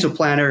financial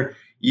planner,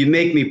 you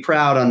make me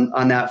proud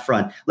on that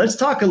front. Let's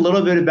talk a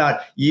little bit about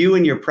you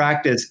and your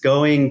practice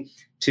going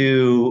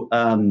to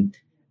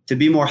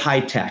be more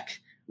high tech.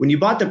 When you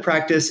bought the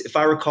practice, if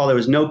I recall, there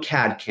was no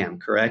CAD CAM,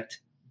 correct?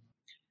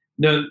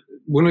 No,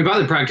 when we bought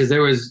the practice,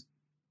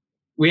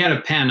 we had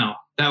a panel.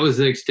 That was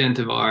the extent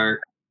of our.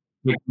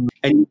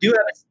 And you do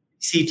have a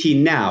CT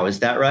now, is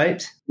that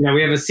right? Yeah,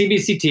 we have a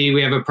CBCT.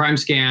 We have a prime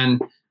scan.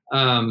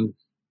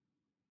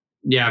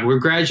 We're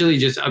gradually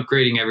just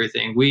upgrading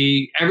everything.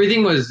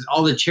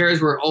 All the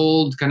chairs were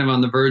old, kind of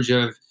on the verge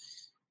of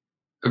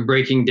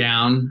breaking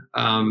down.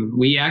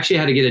 We actually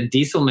had to get a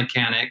diesel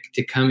mechanic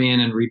to come in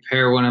and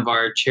repair one of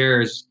our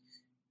chairs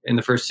in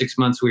the first 6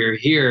 months we were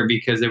here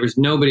because there was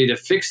nobody to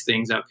fix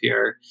things up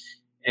here.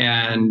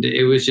 And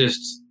it was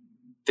just,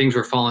 things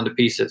were falling to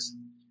pieces.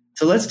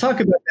 So let's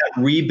talk about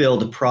that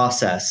rebuild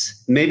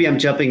process. Maybe I'm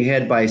jumping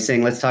ahead by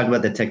saying, let's talk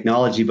about the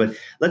technology, but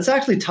let's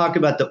actually talk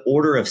about the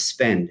order of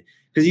spend.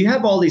 Because you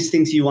have all these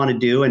things you want to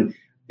do. And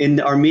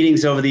in our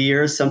meetings over the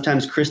years,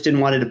 sometimes Kristin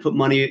wanted to put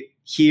money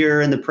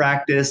here in the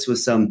practice with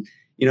some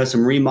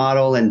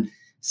remodel and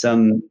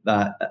some,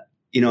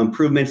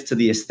 improvements to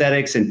the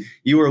aesthetics. And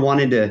you were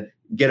wanting to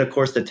get, of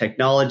course, the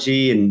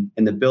technology and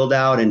the build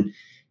out. And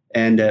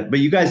And but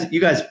you guys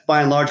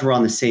by and large were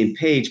on the same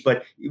page.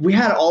 But we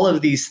had all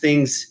of these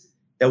things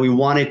that we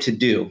wanted to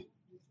do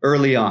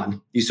early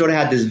on. You sort of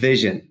had this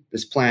vision,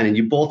 this plan, and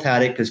you both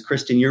had it because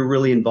Kristin, you're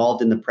really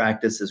involved in the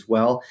practice as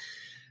well.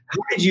 How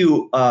did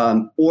you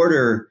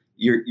order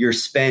your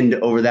spend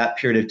over that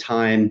period of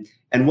time?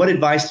 And what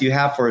advice do you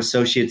have for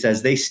associates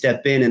as they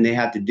step in and they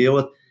have to deal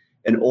with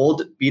an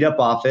old beat up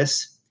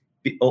office?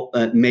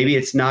 Maybe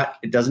it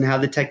doesn't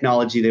have the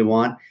technology they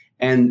want.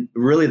 And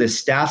really the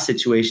staff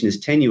situation is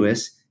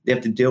tenuous. They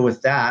have to deal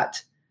with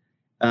that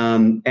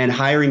and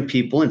hiring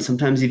people and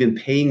sometimes even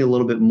paying a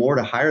little bit more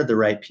to hire the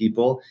right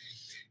people.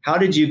 How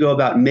did you go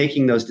about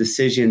making those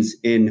decisions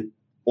in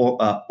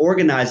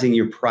organizing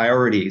your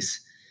priorities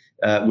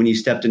when you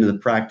stepped into the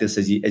practice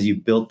as you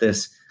built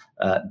this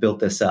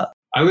up?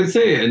 I would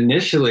say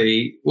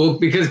initially, well,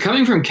 because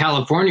coming from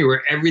California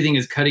where everything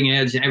is cutting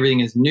edge and everything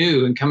is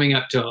new, and coming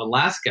up to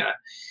Alaska,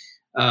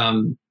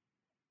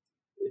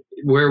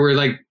 where we're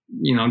like,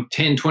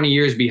 10, 20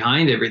 years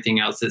behind everything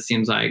else, it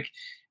seems like,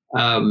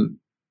 I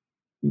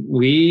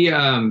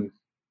was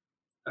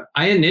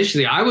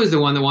the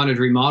one that wanted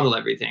to remodel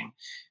everything.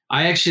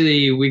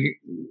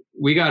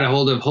 We got a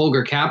hold of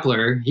Holger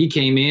Kapler. He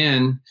came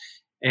in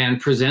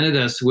and presented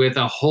us with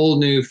a whole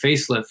new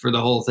facelift for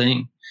the whole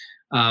thing.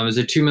 It was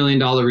a $2 million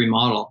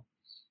remodel.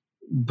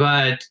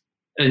 But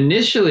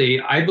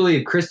initially, I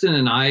believe Kristin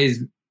and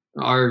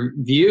our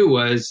view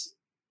was,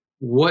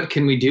 what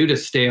can we do to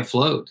stay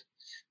afloat?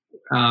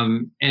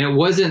 And it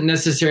wasn't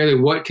necessarily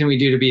what can we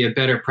do to be a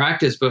better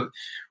practice, but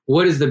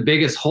what is the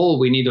biggest hole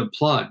we need to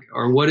plug,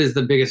 or what is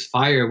the biggest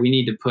fire we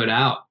need to put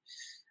out?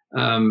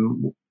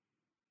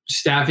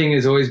 Staffing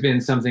has always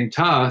been something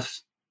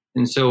tough.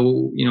 And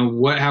so,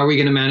 how are we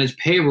going to manage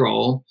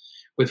payroll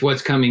with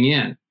what's coming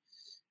in?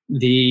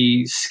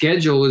 The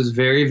schedule was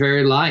very,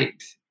 very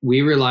light.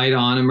 We relied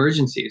on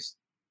emergencies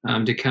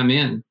to come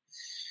in.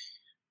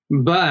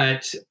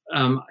 But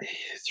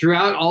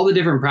throughout all the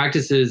different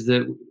practices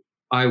that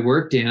I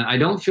worked in, I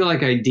don't feel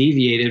like I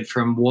deviated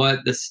from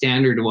what the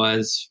standard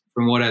was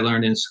from what I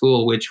learned in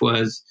school, which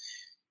was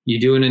you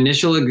do an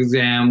initial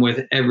exam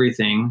with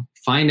everything,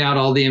 find out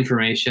all the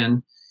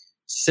information,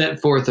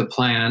 set forth a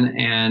plan,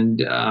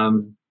 and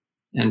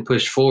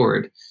push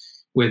forward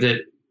with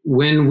it.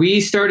 When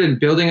we started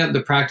building up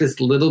the practice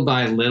little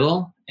by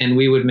little, and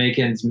we would make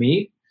ends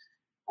meet,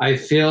 I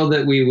feel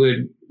that we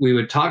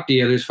would talk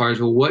together as far as,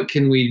 well, what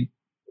can we,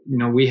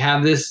 we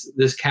have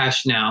this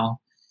cash now,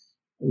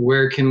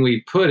 where can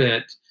we put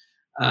it?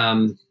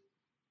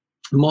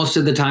 Most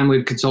of the time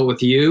we'd consult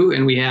with you,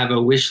 and we have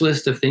a wish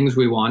list of things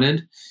we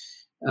wanted.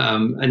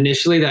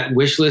 Initially, that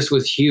wish list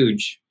was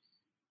huge,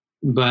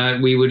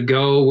 but we would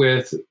go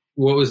with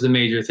what was the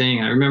major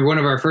thing. I remember one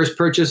of our first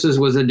purchases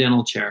was a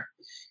dental chair.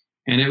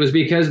 And it was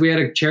because we had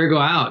a chair go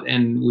out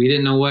and we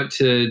didn't know what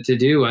to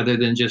do other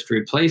than just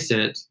replace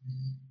it.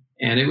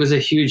 And it was a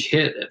huge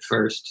hit at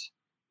first.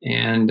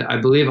 And I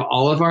believe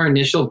all of our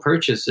initial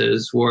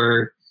purchases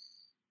were,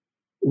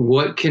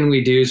 what can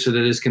we do so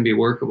that this can be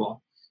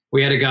workable?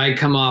 We had a guy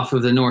come off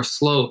of the North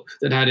Slope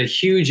that had a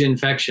huge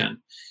infection.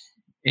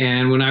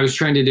 And when I was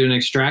trying to do an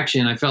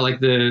extraction, I felt like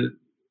the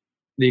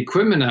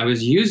equipment I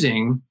was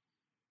using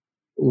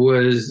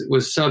was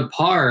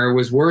subpar,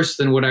 was worse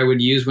than what I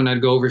would use when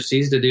I'd go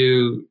overseas to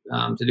do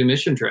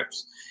mission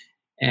trips.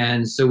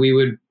 And so we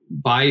would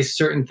buy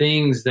certain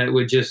things that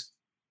would just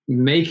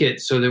make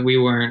it so that we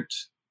weren't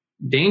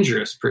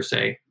dangerous per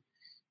se.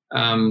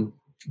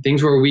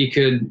 Things where we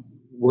could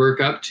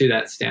work up to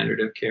that standard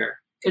of care.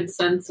 Good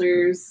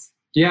sensors.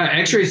 Yeah,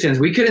 x-ray sensors.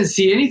 We couldn't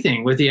see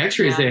anything with the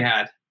x-rays they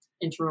had.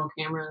 Intraoral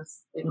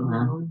cameras. They don't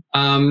know.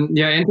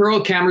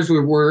 Intraoral cameras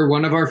were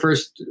one of our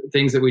first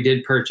things that we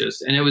did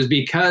purchase. And it was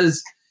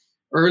because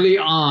early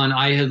on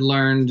I had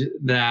learned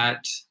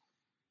that,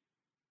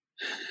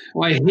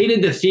 I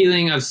hated the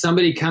feeling of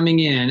somebody coming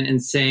in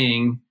and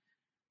saying,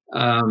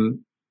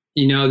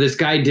 this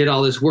guy did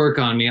all this work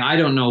on me. I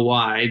don't know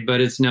why,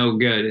 but it's no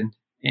good.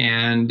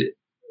 And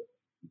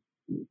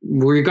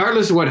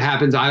regardless of what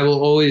happens, I will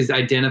always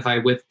identify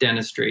with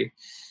dentistry.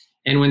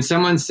 And when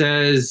someone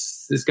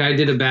says, this guy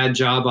did a bad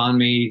job on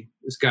me,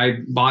 this guy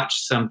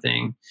botched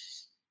something,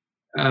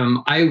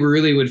 I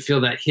really would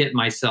feel that hit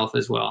myself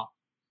as well.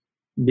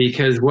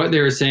 Because what they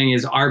were saying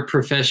is our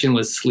profession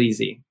was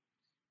sleazy.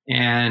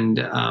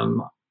 And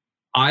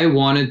I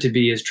wanted to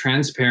be as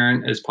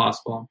transparent as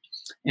possible.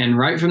 And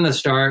right from the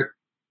start,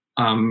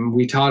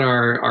 we taught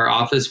our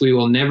office, we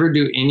will never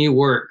do any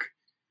work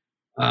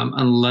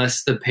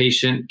unless the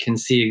patient can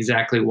see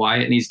exactly why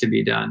it needs to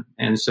be done.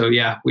 And so,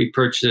 we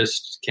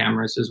purchased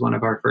cameras as one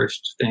of our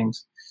first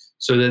things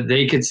so that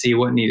they could see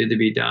what needed to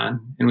be done.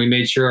 And we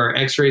made sure our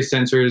x-ray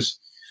sensors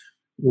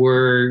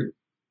were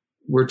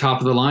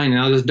top of the line.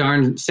 Now, those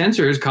darn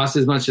sensors cost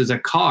as much as a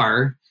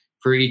car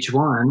for each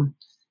one.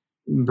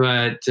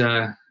 But,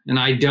 and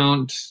I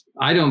don't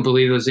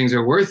believe those things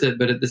are worth it.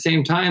 But at the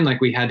same time,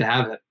 we had to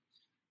have it.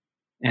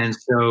 And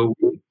so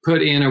we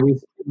put in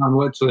on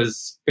what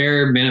was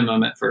bare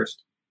minimum at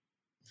first.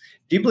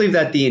 Do you believe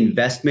that the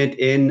investment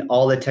in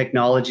all the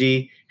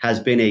technology has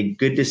been a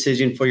good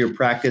decision for your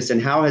practice?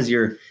 And how has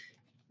your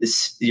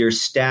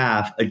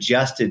staff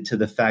adjusted to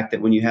the fact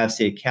that when you have,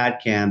 say, a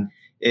CAD CAM,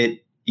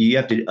 you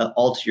have to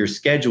alter your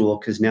schedule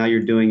because now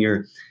you're doing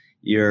your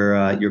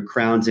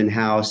crowns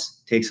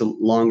in-house, takes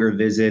longer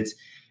visits.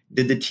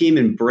 Did the team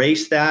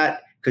embrace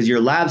that? Because your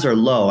labs are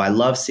low. I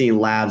love seeing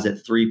labs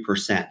at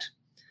 3%.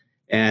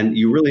 And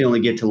you really only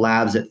get to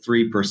labs at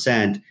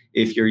 3%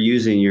 if you're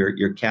using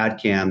your CAD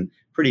CAM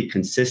pretty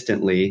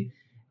consistently.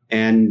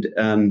 And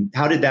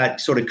how did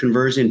that sort of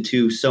conversion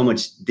to so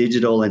much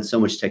digital and so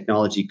much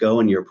technology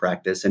go in your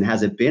practice? And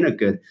has it been a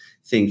good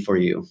thing for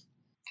you?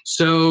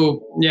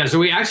 So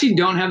we actually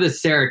don't have the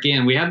CEREC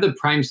in. We have the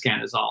prime scan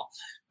is all.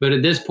 But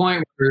at this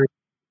point, we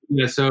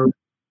have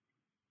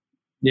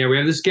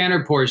the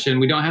scanner portion.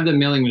 We don't have the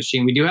milling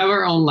machine. We do have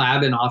our own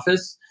lab and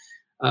office.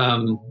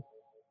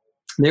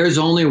 There's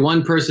only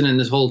one person in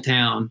this whole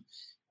town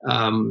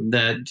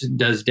that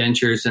does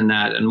dentures and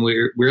that, and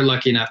we're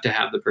lucky enough to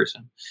have the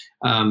person.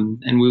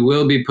 And we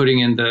will be putting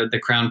in the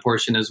crown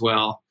portion as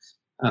well.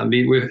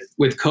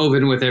 With COVID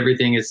and with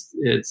everything,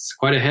 it's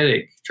quite a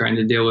headache trying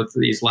to deal with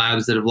these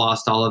labs that have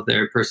lost all of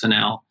their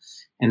personnel,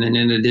 and then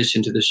in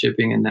addition to the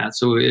shipping and that.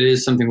 So it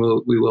is something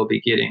we will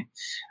be getting.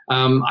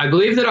 I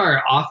believe that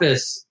our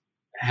office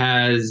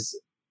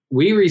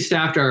we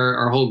restaffed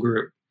our whole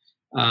group.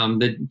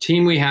 The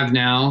team we have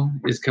now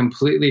is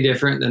completely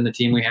different than the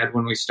team we had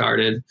when we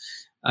started.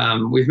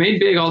 We've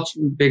made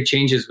big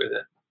changes with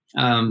it.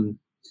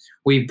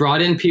 We've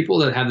brought in people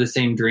that have the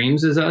same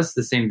dreams as us,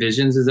 the same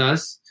visions as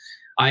us.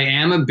 I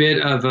am a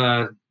bit of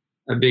a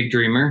big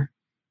dreamer.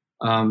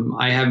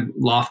 I have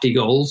lofty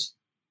goals,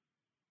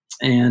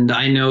 and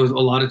I know a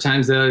lot of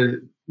times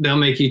they'll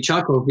make you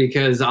chuckle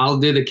because I'll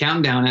do the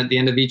countdown at the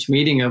end of each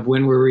meeting of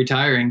when we're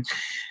retiring,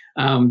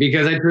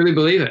 because I truly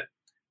believe it.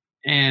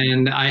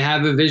 And I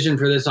have a vision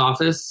for this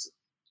office,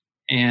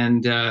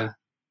 and the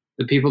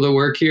people that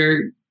work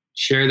here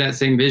share that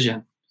same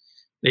vision.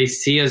 They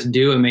see us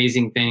do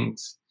amazing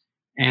things.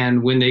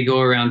 And when they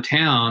go around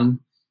town,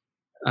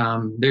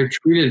 they're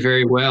treated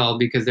very well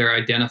because they're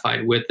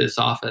identified with this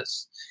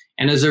office.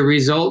 And as a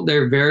result,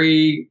 they're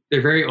very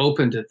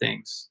open to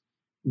things.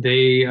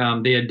 They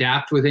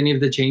adapt with any of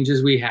the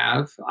changes we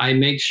have. I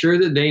make sure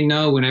that they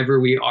know whenever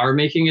we are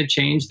making a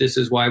change, this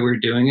is why we're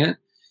doing it.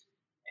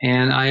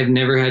 And I have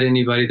never had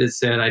anybody that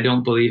said, I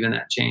don't believe in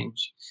that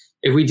change.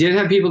 If we did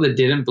have people that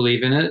didn't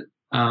believe in it,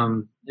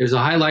 there's a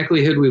high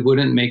likelihood we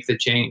wouldn't make the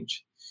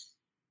change,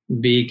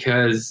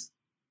 because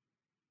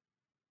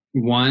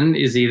one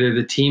is either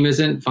the team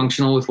isn't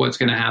functional with what's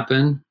going to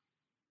happen,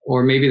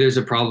 or maybe there's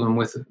a problem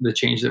with the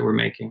change that we're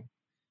making.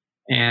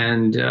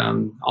 And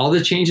all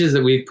the changes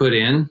that we've put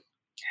in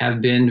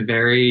have been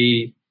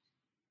very,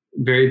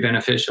 very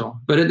beneficial.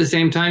 But at the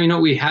same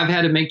time, we have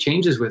had to make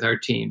changes with our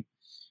team.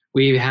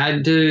 We've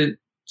had to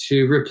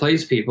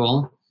replace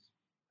people.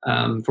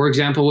 For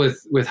example,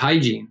 with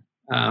hygiene,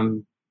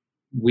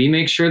 we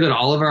make sure that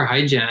all of our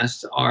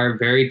hygienists are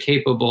very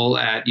capable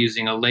at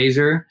using a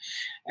laser,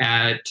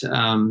 at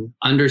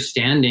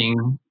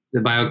understanding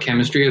the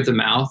biochemistry of the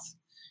mouth,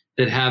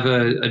 that have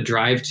a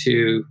drive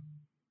to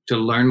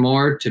learn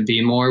more, to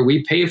be more.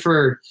 We pay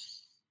for,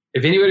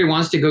 if anybody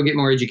wants to go get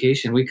more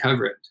education, we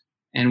cover it.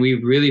 And we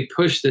really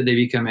push that they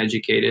become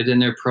educated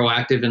and they're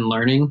proactive in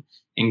learning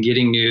and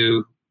getting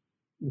new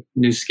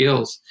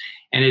skills.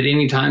 And at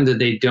any time that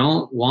they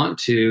don't want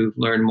to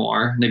learn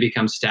more and they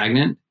become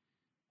stagnant,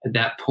 at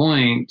that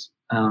point,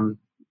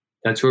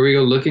 that's where we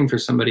go looking for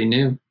somebody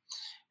new.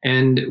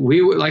 And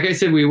like I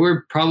said, we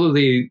were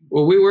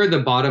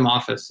the bottom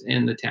office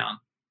in the town.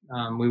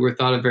 We were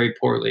thought of very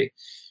poorly.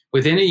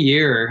 Within a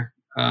year,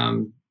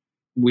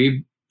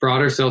 we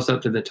brought ourselves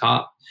up to the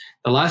top.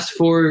 The last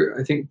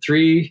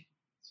 3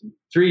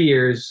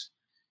 years,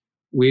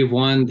 we've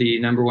won the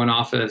number one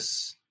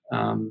office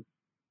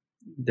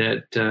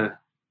that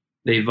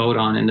they vote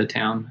on in the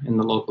town, in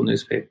the local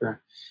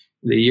newspaper.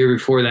 The year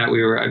before that,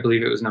 I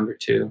believe it was number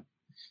 2.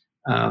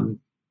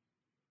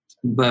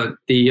 But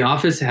the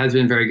office has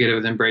been very good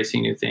with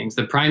embracing new things.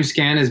 The prime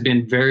scan has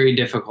been very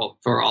difficult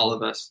for all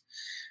of us.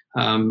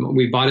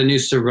 We bought a new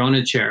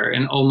Sirona chair,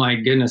 and oh my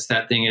goodness,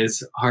 that thing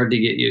is hard to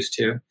get used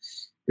to.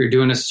 We were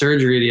doing a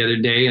surgery the other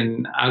day,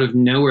 and out of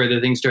nowhere, the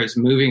thing starts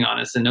moving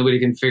on us, and nobody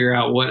can figure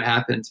out what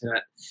happened to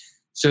it.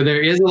 So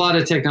there is a lot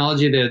of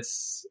technology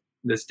that's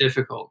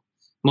difficult.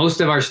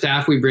 Most of our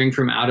staff we bring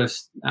from out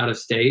of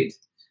state,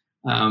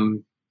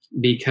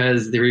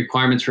 because the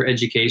requirements for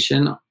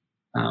education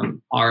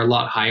are a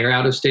lot higher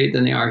out of state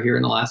than they are here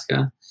in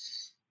Alaska.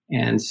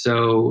 And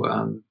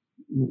so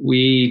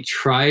we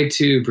try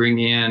to bring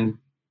in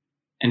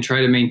and try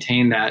to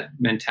maintain that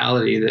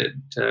mentality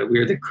that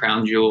we're the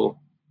crown jewel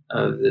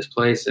of this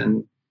place,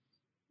 and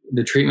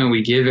the treatment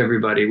we give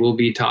everybody will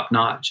be top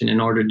notch. And in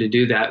order to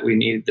do that, we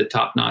need the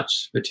top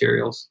notch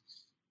materials.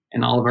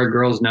 And all of our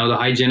girls know, the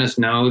hygienists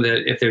know,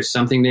 that if there's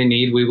something they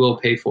need, we will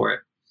pay for it.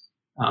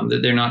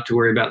 That they're not to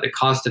worry about the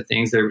cost of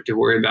things, they're to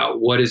worry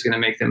about what is going to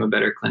make them a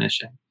better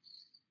clinician.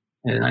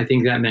 And I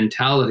think that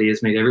mentality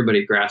has made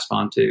everybody grasp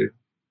onto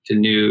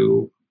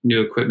new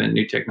new equipment,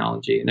 new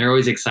technology. And they're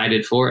always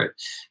excited for it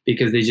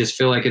because they just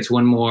feel like it's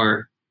one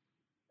more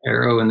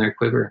arrow in their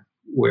quiver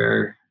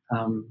where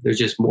there's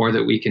just more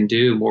that we can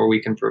do, more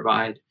we can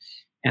provide.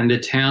 And the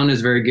town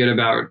is very good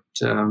about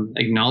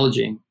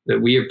acknowledging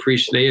that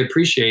they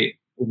appreciate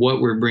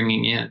what we're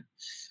bringing in.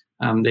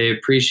 They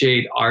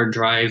appreciate our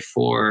drive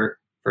for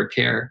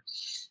care.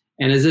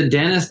 And as a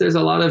dentist, there's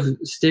a lot of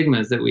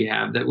stigmas that we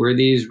have, that we're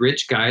these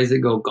rich guys that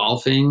go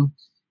golfing.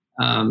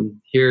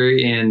 Here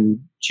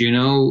in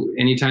Juneau,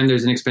 anytime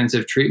there's an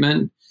expensive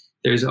treatment,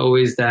 there's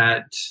always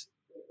that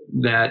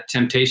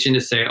temptation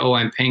to say, oh,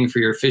 I'm paying for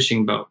your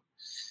fishing boat,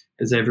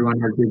 as everyone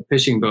has big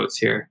fishing boats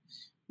here.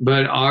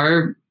 But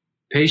our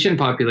patient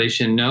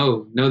population,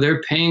 no,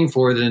 they're paying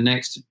for the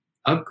next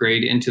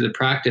upgrade into the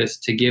practice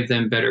to give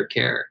them better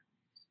care.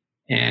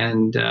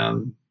 And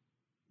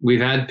we've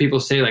had people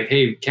say like,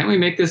 hey, can't we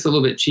make this a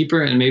little bit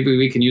cheaper and maybe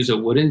we can use a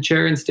wooden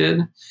chair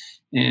instead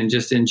and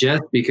just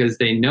ingest, because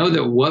they know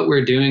that what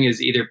we're doing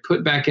is either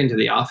put back into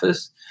the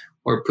office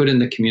or put in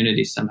the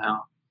community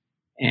somehow.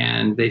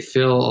 And they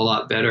feel a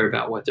lot better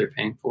about what they're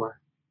paying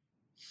for.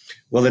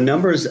 Well, the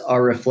numbers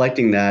are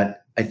reflecting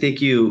that. I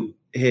think you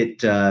hit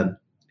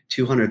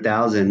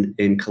 200,000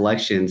 in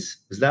collections.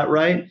 Is that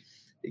right?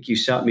 I think you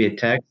shot me a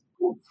text.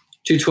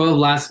 212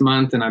 last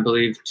month, and I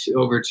believe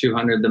over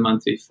 200 the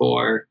month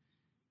before.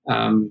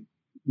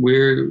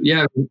 We're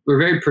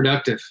very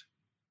productive.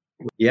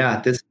 Yeah,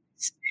 this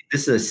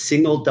is a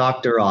single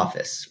doctor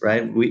office,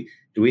 right?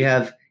 Do we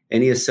have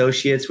any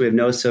associates? We have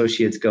no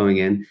associates going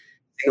in.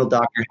 Single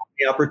doctor. How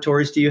many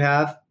operatories do you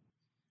have?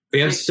 We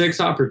have 6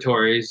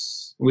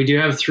 operatories. We do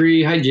have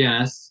 3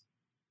 hygienists.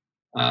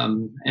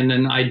 And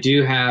then I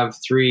do have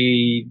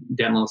 3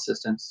 dental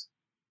assistants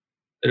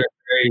that are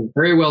very,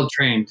 very well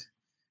trained.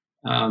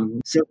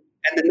 And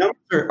the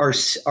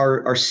numbers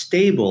are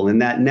stable in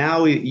that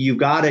now you've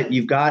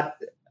got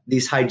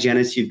these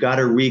hygienists, you've got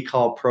a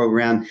recall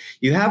program,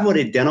 you have what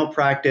a dental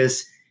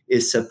practice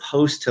is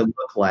supposed to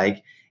look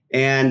like.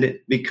 And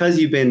because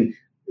you've been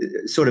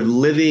sort of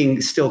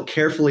living still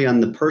carefully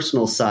on the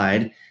personal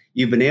side,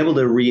 you've been able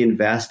to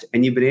reinvest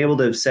and you've been able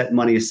to set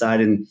money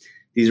aside in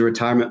these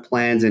retirement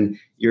plans, and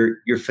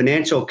your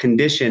financial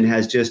condition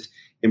has just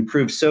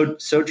improved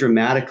so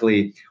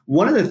dramatically.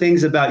 One of the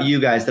things about you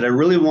guys that I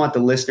really want the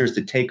listeners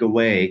to take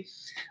away,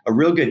 a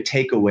real good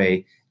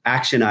takeaway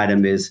action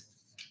item, is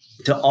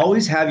to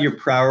always have your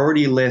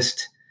priority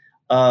list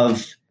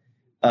of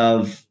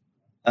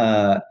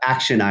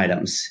action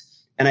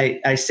items. And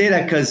I say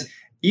that because,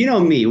 you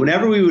know me,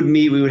 whenever we would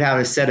meet, we would have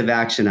a set of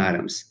action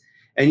items.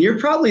 And you're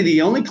probably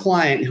the only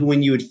client who,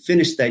 when you would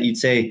finish that, you'd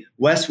say,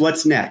 Wes,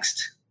 what's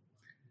next?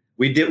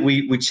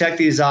 We check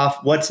these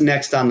off. What's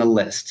next on the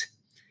list?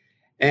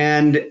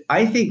 And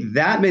I think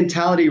that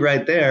mentality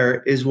right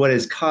there is what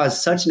has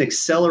caused such an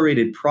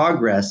accelerated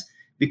progress,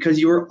 because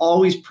you were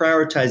always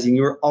prioritizing.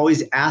 You were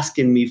always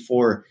asking me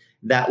for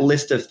that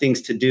list of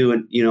things to do,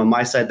 and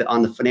my side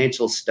on the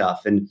financial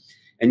stuff, and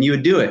you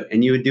would do it,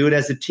 and you would do it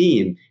as a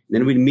team. And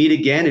then we'd meet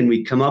again, and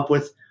we'd come up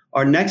with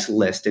our next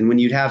list. And when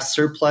you'd have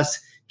surplus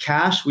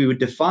cash, we would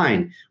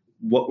define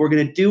what we're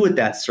going to do with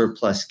that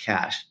surplus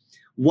cash.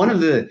 One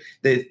of the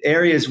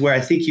areas where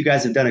I think you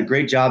guys have done a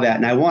great job at,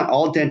 and I want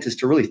all dentists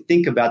to really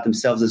think about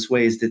themselves this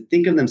way, is to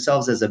think of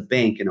themselves as a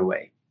bank in a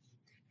way.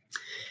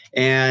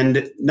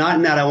 And not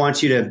in that I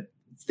want you to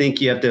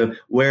think you have to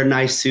wear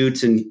nice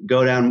suits and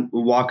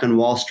walk on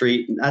Wall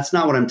Street. That's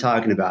not what I'm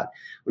talking about.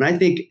 When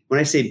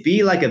I say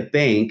be like a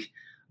bank,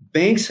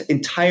 bank's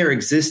entire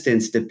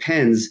existence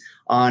depends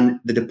on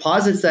the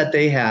deposits that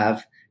they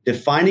have,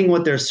 defining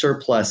what their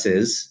surplus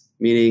is,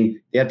 meaning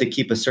they have to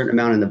keep a certain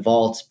amount in the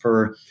vaults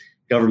per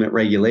government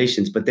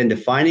regulations, but then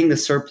defining the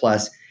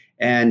surplus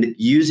and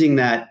using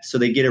that so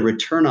they get a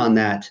return on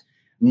that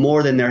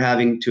more than they're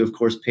having to, of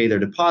course, pay their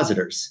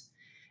depositors.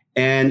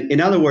 And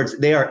in other words,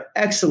 they are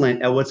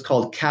excellent at what's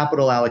called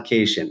capital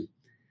allocation.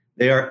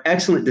 They are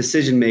excellent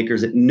decision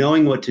makers at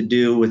knowing what to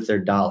do with their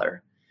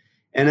dollar.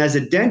 And as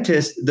a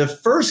dentist, the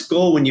first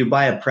goal when you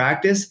buy a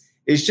practice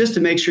is just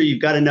to make sure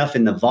you've got enough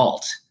in the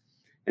vault.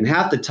 And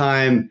half the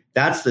time,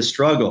 that's the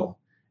struggle,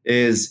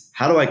 is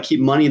how do I keep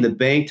money in the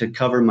bank to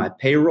cover my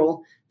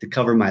payroll, to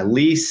cover my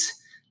lease,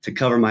 to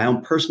cover my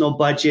own personal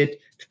budget,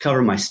 to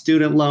cover my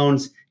student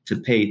loans, to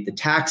pay the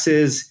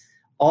taxes.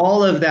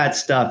 All of that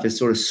stuff is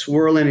sort of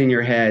swirling in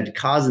your head,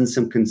 causing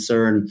some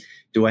concern.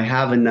 Do I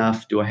have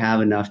enough? Do I have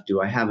enough?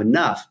 Do I have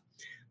enough?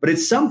 But at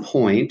some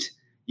point,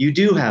 you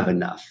do have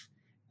enough.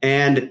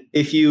 And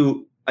if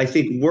you, I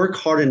think, work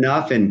hard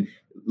enough and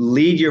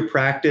lead your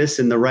practice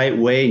in the right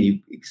way, and you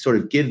sort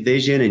of give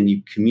vision and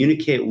you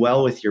communicate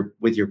well with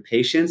your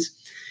patients,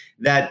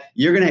 that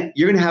you're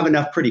gonna have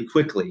enough pretty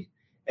quickly.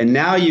 And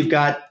now you've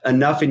got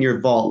enough in your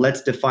vault.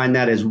 Let's define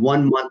that as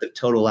 1 month of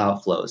total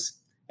outflows.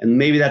 And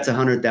maybe that's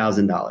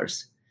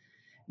 $100,000.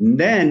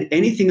 Then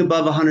anything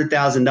above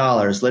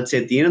 $100,000, let's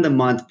say at the end of the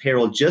month,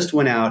 payroll just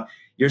went out,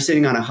 you're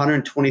sitting on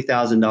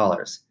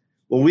 $120,000.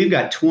 Well, we've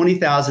got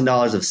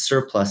 $20,000 of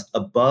surplus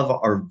above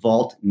our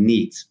vault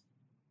needs.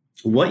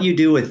 What you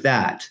do with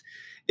that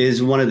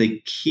is one of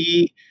the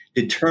key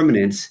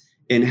determinants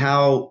in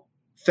how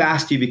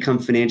fast you become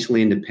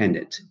financially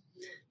independent.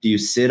 Do you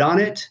sit on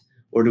it,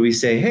 or do we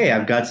say, hey,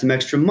 I've got some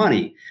extra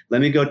money.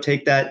 Let me go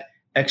take that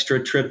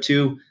extra trip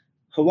to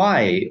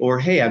Hawaii, or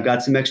hey, I've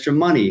got some extra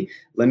money.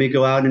 Let me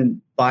go out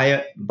and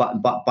buy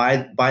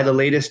the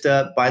latest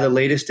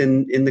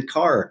in the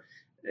car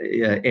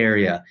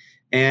area,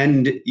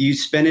 and you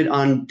spend it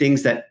on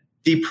things that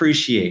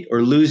depreciate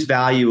or lose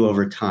value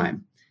over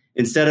time,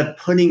 instead of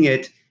putting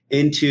it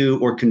into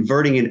or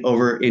converting it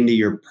over into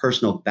your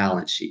personal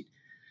balance sheet.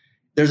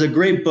 There's a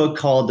great book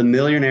called The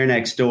Millionaire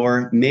Next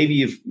Door. Maybe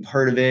you've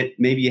heard of it,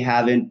 maybe you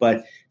haven't,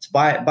 but it's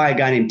by a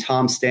guy named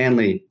Tom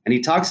Stanley. And he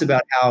talks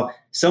about how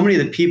so many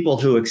of the people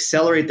who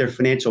accelerate their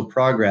financial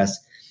progress,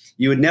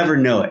 you would never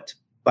know it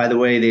by the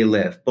way they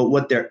live. But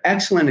what they're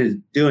excellent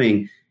at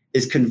doing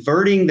is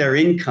converting their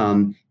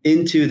income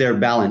into their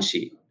balance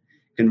sheet,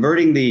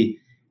 converting the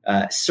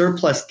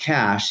surplus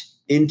cash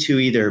into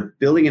either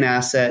building an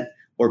asset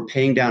or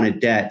paying down a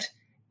debt.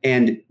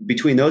 And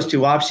between those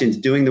two options,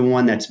 doing the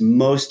one that's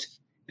most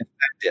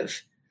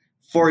effective.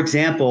 For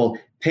example,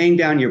 paying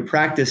down your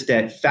practice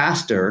debt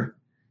faster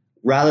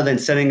rather than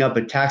setting up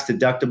a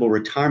tax-deductible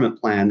retirement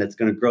plan that's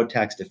going to grow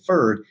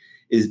tax-deferred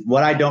is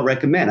what I don't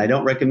recommend. I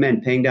don't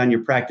recommend paying down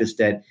your practice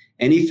debt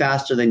any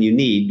faster than you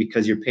need,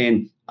 because you're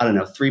paying,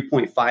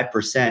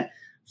 3.5%,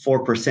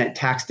 4%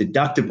 tax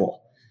deductible,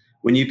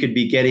 when you could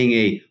be getting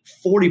a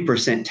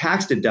 40%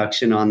 tax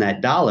deduction on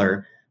that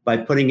dollar by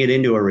putting it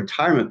into a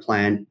retirement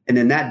plan. And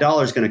then that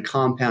dollar is going to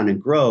compound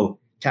and grow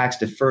tax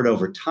deferred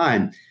over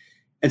time.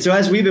 And so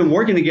as we've been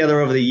working together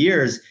over the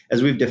years,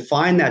 as we've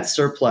defined that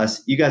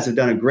surplus, you guys have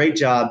done a great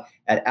job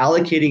at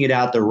allocating it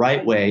out the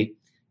right way,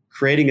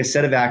 creating a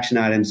set of action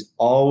items,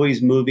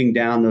 always moving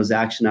down those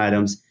action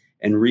items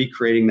and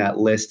recreating that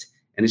list.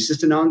 And it's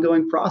just an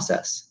ongoing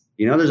process.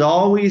 There's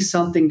always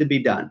something to be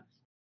done.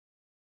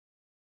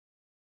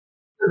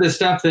 The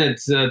stuff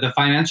that's the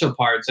financial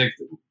parts, like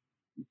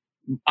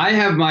I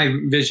have my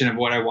vision of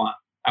what I want.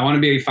 I want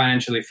to be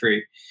financially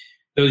free.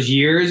 Those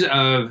years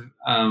of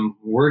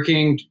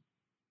working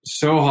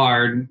so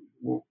hard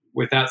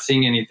without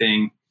seeing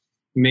anything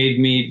made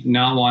me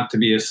not want to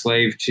be a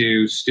slave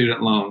to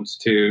student loans,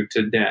 to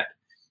debt.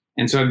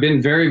 And so I've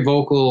been very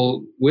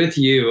vocal with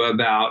you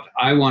about,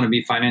 I want to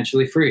be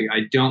financially free.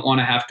 I don't want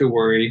to have to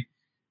worry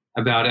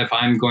about if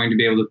I'm going to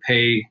be able to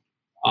pay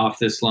off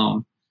this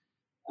loan.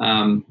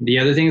 The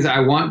other thing is I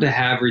want to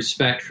have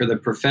respect for the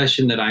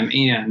profession that I'm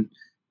in,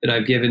 that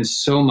I've given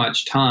so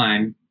much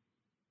time,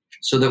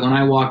 so that when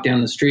I walk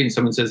down the street and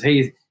someone says,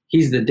 hey,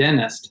 he's the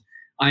dentist,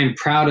 I'm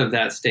proud of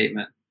that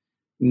statement.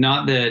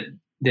 Not that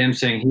them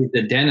saying he's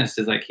the dentist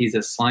is like he's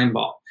a slime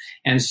ball.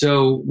 And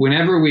so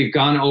whenever we've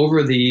gone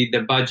over the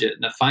budget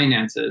and the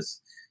finances,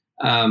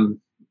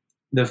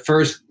 the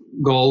first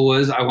goal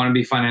was I want to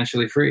be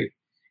financially free.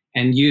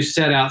 And you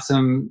set out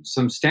some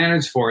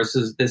standards for us.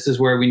 This is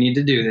where we need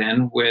to do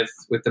then with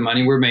the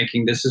money we're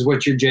making. This is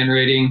what you're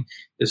generating.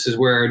 This is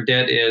where our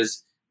debt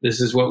is.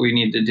 This is what we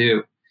need to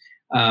do.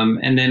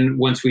 And then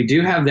once we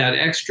do have that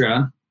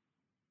extra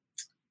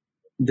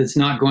that's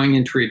not going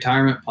into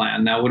retirement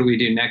plan, now what do we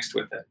do next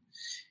with it?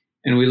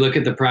 And we look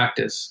at the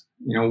practice.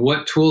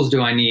 What tools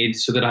do I need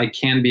so that I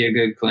can be a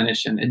good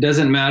clinician? It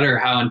doesn't matter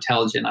how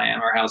intelligent I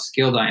am or how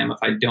skilled I am if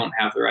I don't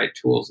have the right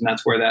tools. And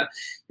that's where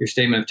your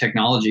statement of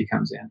technology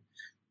comes in.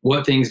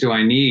 What things do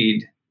I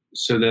need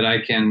so that I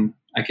can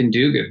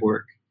do good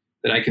work,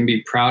 that I can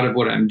be proud of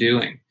what I'm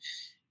doing?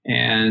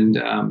 And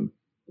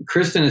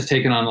Kristin has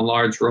taken on a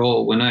large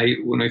role. When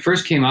we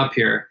first came up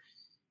here,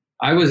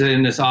 I was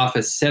in this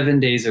office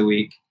 7 days a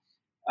week.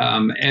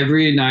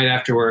 Every night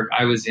after work,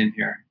 I was in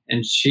here.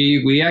 And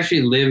we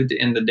actually lived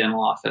in the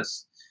dental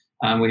office.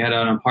 We had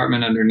an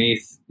apartment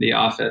underneath the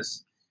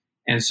office.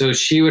 And so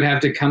she would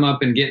have to come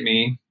up and get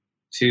me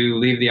to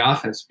leave the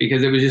office,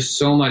 because it was just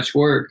so much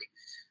work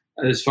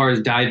as far as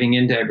diving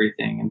into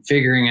everything and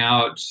figuring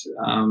out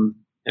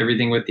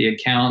everything with the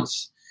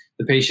accounts,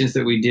 the patients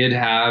that we did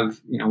have,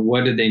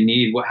 what did they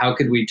need? How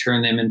could we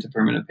turn them into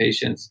permanent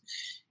patients?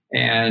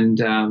 And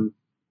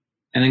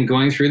then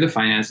going through the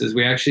finances,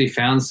 we actually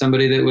found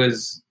somebody that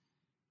was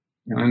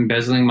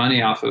embezzling money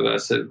off of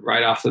us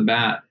right off the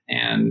bat.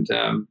 And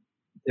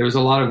there was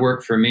a lot of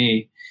work for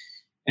me.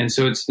 And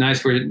so it's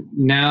nice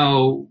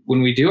now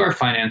when we do our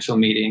financial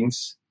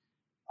meetings,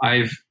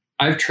 I've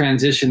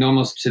transitioned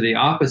almost to the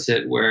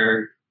opposite,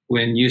 where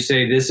when you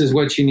say, this is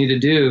what you need to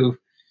do,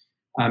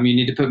 you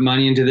need to put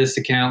money into this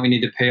account, we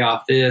need to pay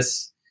off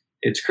this,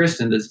 it's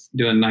Kristin that's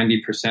doing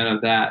 90%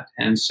 of that.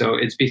 And so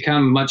it's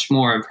become much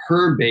more of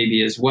her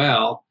baby as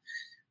well.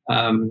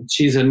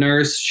 She's a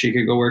nurse. She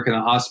could go work in the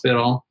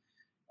hospital.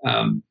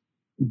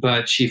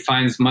 But she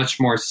finds much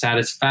more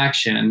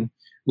satisfaction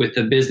with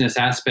the business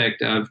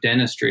aspect of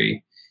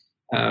dentistry,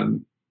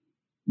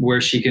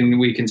 where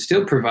we can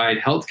still provide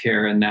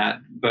healthcare in that,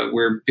 but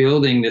we're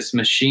building this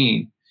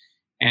machine.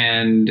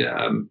 And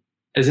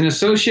as an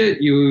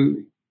associate,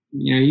 you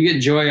get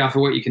joy off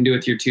of what you can do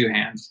with your two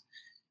hands.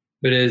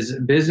 But as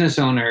business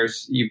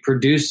owners, you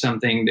produce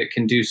something that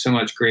can do so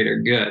much greater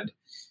good.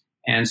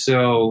 And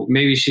so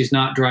maybe she's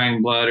not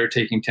drawing blood or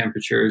taking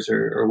temperatures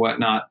or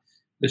whatnot,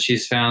 but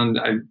she's found,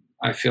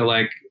 I feel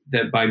like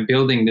that by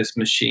building this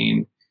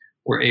machine,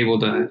 we're able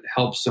to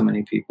help so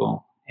many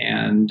people.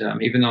 And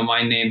even though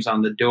my name's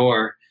on the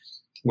door,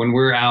 when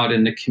we're out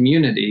in the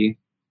community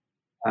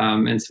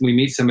and we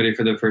meet somebody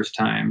for the first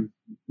time,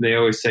 they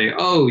always say,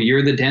 "Oh,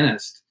 you're the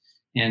dentist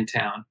in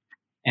town."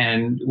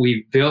 And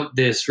we've built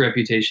this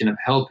reputation of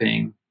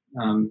helping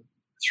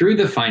through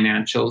the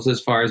financials as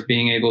far as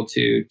being able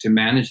to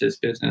manage this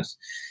business.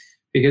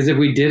 Because if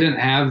we didn't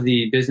have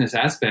the business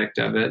aspect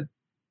of it,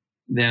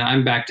 then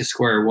I'm back to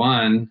square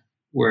one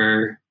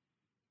where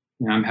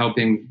I'm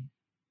helping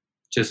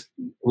just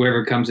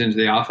whoever comes into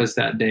the office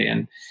that day.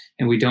 And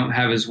we don't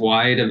have as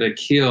wide of a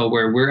keel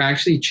where we're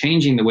actually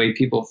changing the way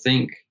people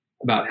think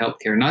about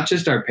healthcare, not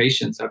just our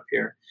patients up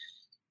here,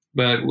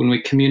 but when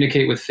we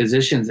communicate with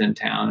physicians in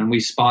town and we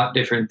spot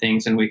different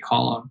things and we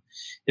call them.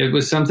 It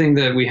was something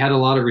that we had a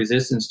lot of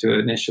resistance to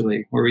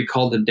initially, where we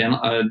called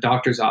the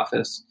doctor's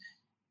office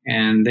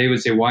and they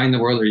would say, "Why in the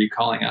world are you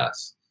calling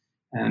us?"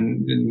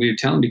 And we would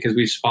tell them, because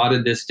we've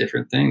spotted this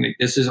different thing. Like,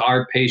 this is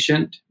our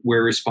patient.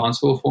 We're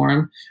responsible for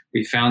them.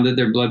 We found that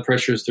their blood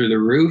pressure is through the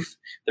roof.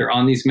 They're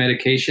on these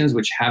medications,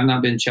 which have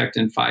not been checked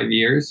in 5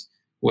 years.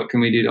 What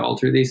can we do to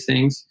alter these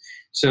things?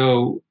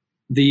 So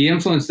the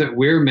influence that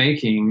we're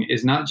making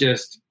is not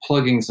just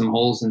plugging some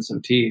holes in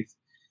some teeth,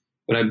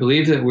 but I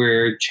believe that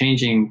we're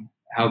changing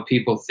how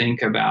people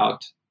think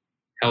about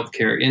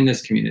healthcare in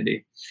this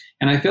community.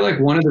 And I feel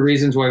like one of the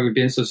reasons why we've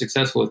been so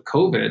successful with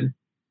COVID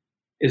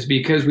is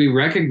because we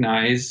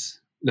recognize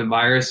the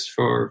virus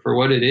for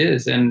what it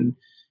is, and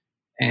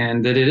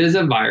that it is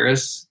a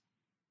virus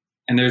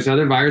and there's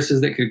other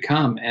viruses that could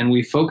come. And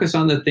we focus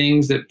on the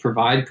things that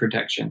provide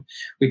protection.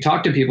 We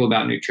talk to people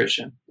about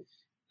nutrition.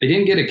 They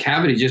didn't get a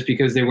cavity just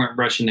because they weren't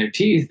brushing their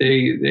teeth.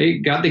 They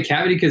got the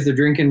cavity because they're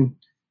drinking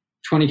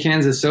 20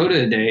 cans of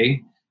soda a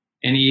day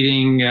and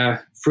eating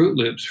Fruit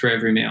Loops for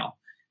every meal.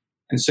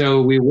 And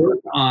so we work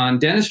on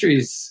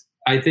dentistry's,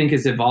 I think,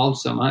 has evolved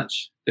so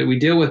much that we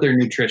deal with their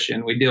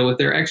nutrition, we deal with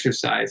their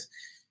exercise,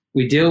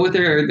 we deal with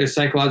their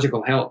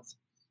psychological health.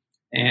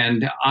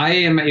 And I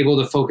am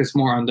able to focus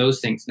more on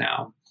those things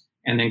now.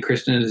 And then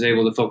Kristin is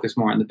able to focus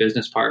more on the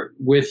business part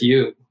with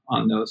you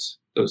on those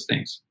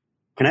things.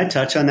 Can I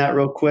touch on that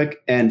real quick?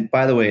 And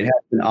by the way, it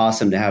has been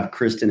awesome to have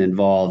Kristin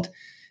involved.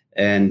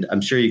 And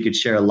I'm sure you could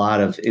share a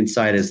lot of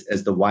insight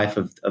as the wife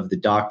of the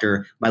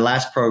doctor. My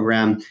last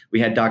program, we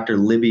had Dr.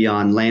 Libby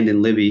on,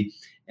 Landon Libby,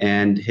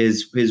 and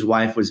his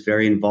wife was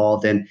very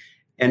involved. And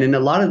in a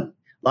lot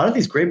of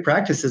these great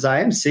practices,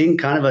 I am seeing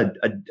kind of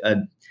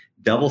a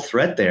double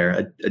threat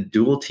there, a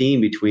dual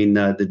team between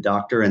the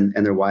doctor and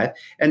their wife.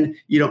 And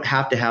you don't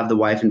have to have the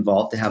wife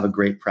involved to have a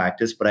great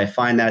practice, but I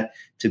find that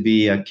to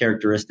be a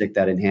characteristic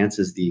that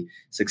enhances the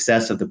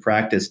success of the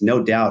practice,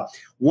 no doubt.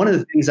 One of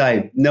the things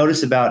I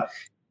notice about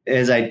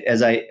as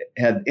I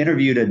have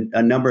interviewed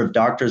a number of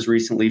doctors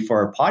recently for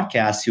our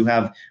podcast who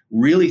have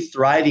really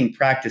thriving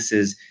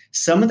practices,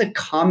 some of the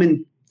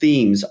common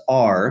themes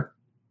are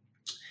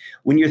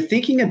when you're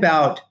thinking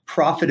about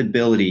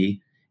profitability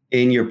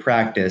in your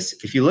practice,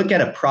 if you look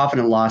at a profit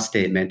and loss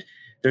statement,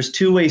 there's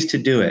two ways to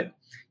do it.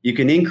 You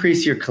can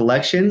increase your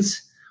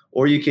collections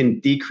or you can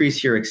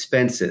decrease your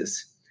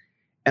expenses.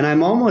 And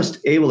I'm almost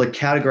able to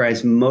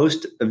categorize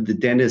most of the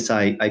dentists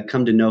I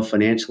come to know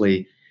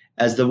financially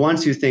as the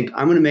ones who think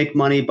I'm going to make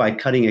money by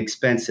cutting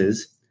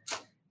expenses,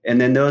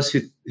 and then those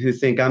who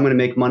think I'm going to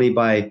make money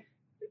by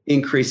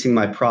increasing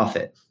my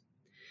profit.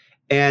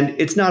 And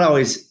it's not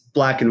always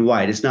black and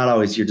white. It's not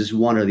always you're just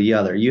one or the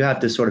other. You have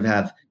to sort of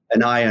have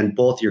an eye on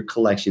both your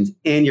collections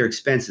and your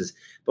expenses.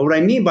 But what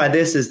I mean by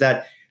this is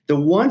that the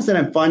ones that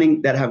I'm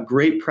finding that have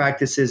great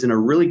practices and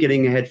are really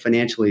getting ahead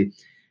financially,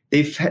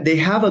 they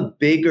have a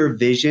bigger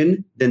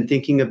vision than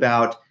thinking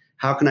about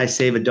how can I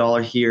save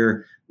 $1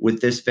 here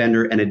with this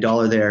vendor and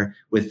 $1 there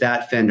with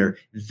that vendor.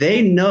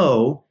 They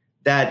know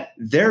that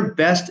their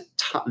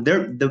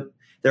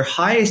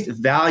highest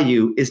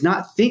value is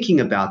not thinking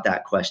about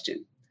that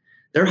question.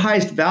 Their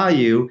highest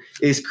value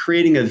is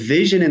creating a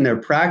vision in their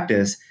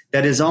practice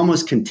that is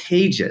almost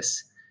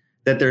contagious,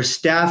 that their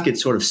staff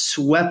gets sort of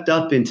swept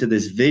up into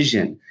this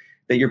vision,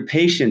 that your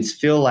patients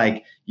feel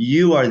like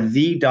you are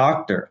the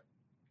doctor.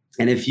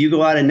 And if you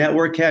go out and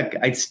network, heck,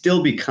 I'd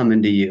still be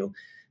coming to you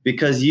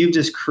because you've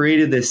just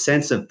created this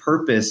sense of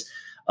purpose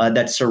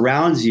that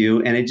surrounds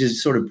you, and it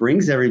just sort of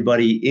brings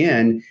everybody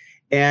in.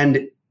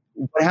 And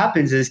what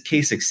happens is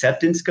case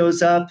acceptance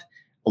goes up.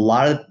 A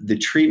lot of the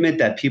treatment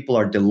that people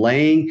are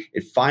delaying,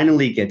 it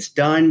finally gets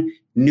done.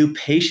 New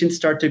patients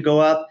start to go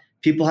up.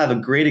 People have a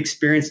great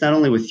experience, not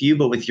only with you,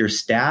 but with your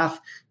staff,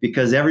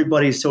 because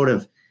everybody's sort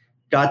of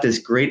got this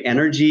great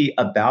energy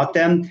about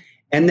them.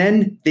 And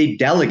then they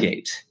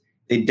delegate.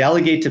 They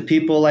delegate to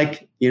people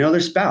like, their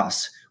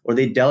spouse, or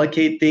they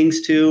delegate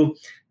things to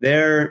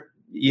their,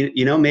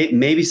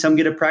 maybe some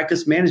get a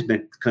practice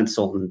management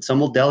consultant. Some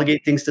will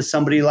delegate things to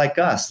somebody like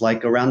us,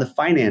 like around the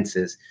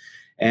finances.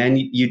 And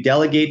you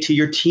delegate to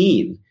your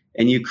team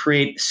and you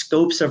create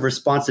scopes of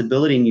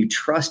responsibility, and you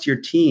trust your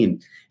team,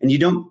 and you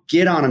don't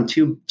get on them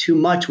too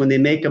much when they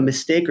make a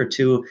mistake or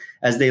two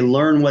as they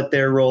learn what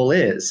their role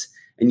is,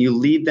 and you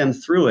lead them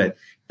through it.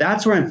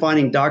 That's where I'm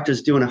finding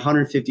doctors doing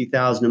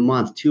 $150,000 a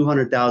month,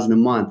 $200,000 a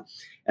month,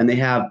 and they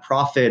have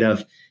profit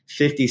of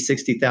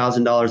 $50,000,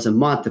 $60,000 a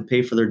month to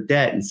pay for their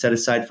debt and set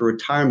aside for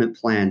retirement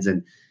plans,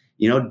 and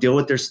deal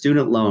with their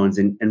student loans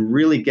and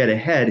really get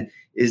ahead.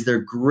 Is they're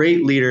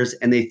great leaders,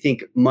 and they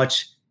think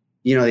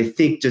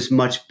just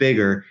much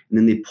bigger, and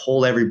then they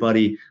pull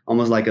everybody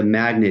almost like a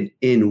magnet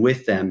in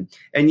with them.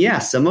 And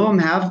yes, some of them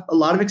have a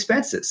lot of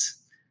expenses.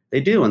 They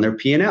do on their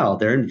P&L.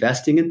 They're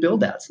investing in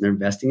build-outs, and they're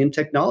investing in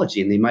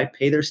technology, and they might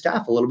pay their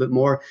staff a little bit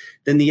more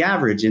than the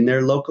average in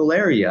their local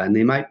area. And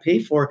they might pay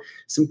for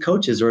some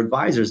coaches or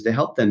advisors to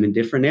help them in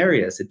different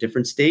areas at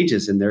different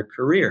stages in their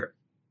career.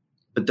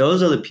 But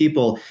those are the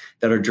people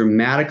that are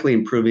dramatically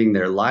improving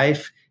their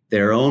life,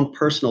 their own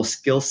personal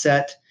skill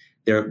set,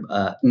 their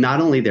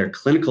not only their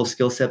clinical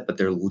skill set, but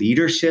their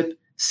leadership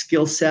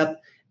skill set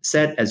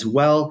as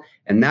well.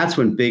 And that's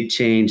when big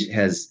change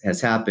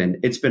has happened.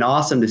 It's been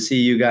awesome to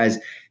see you guys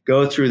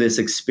go through this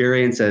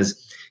experience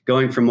as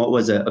going from what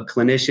was a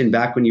clinician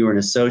back when you were an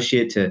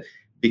associate to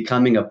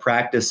becoming a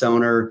practice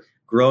owner,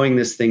 growing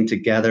this thing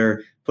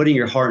together, putting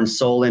your heart and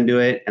soul into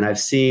it. And I've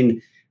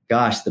seen,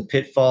 the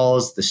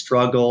pitfalls, the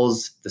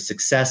struggles, the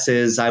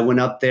successes. I went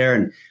up there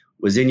and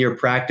was in your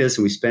practice,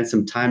 and we spent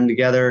some time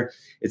together.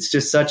 It's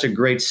just such a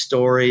great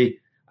story.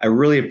 I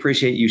really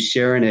appreciate you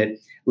sharing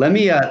it. Let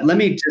me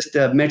just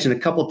mention a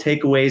couple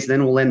takeaways,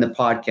 then we'll end the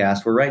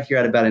podcast. We're right here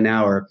at about an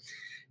hour.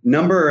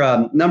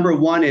 Number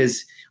one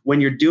is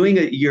when you're doing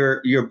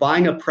you're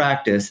buying a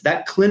practice,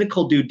 that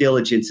clinical due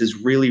diligence is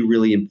really,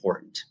 really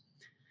important.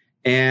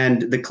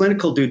 And the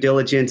clinical due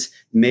diligence,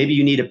 maybe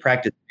you need a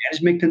practice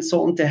management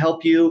consultant to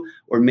help you,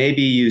 or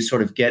maybe you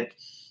sort of get,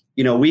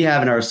 we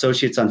have in our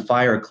Associates on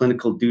Fire a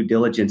clinical due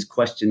diligence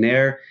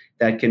questionnaire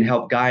that can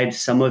help guide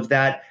some of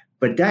that.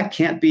 But that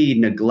can't be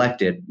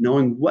neglected.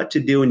 Knowing what to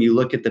do when you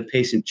look at the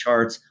patient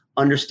charts,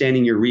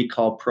 understanding your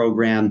recall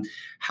program,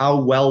 how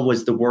well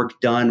was the work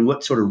done,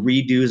 what sort of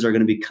redos are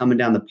going to be coming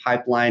down the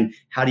pipeline,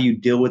 how do you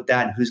deal with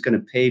that, who's going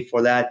to pay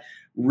for that.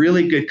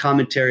 Really good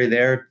commentary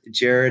there,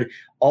 Jared.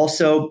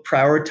 Also,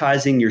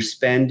 prioritizing your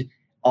spend,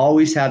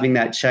 always having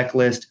that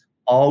checklist,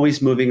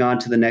 always moving on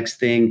to the next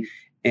thing.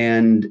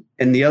 And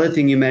the other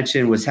thing you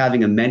mentioned was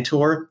having a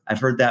mentor. I've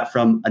heard that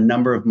from a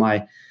number of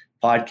my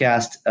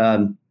podcast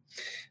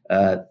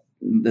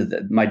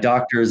my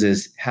doctors,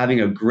 is having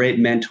a great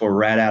mentor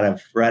right out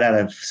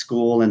of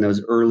school in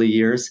those early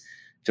years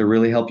to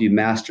really help you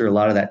master a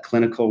lot of that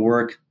clinical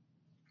work,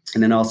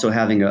 and then also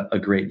having a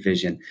great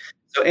vision.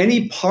 So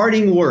any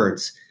parting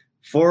words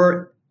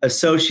for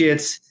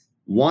associates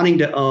wanting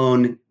to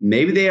own?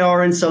 Maybe they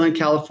are in Southern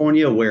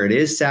California where it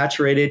is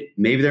saturated.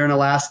 Maybe they're in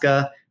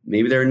Alaska.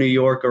 Maybe they're in New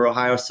York or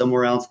Ohio,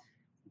 somewhere else.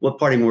 What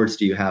parting words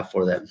do you have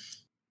for them?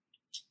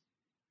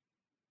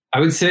 I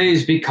would say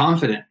is be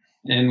confident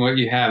in what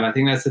you have. I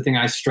think that's the thing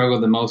I struggle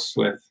the most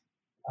with.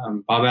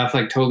 Bob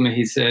Affleck told me,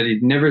 he said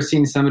he'd never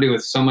seen somebody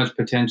with so much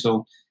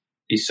potential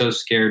be so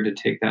scared to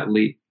take that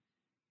leap.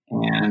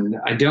 And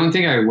I don't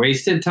think I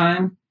wasted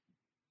time,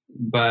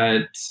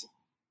 but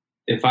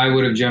if I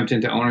would have jumped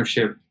into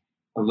ownership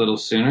a little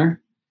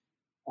sooner,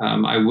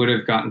 I would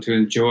have gotten to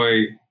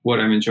enjoy what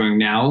I'm enjoying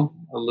now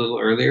a little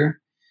earlier.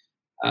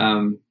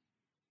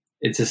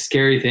 It's a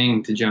scary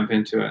thing to jump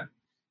into it.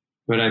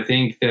 But I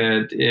think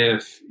that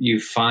if you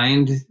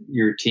find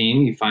your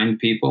team, you find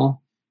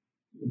people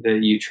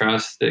that you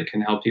trust that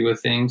can help you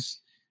with things,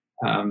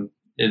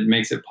 it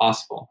makes it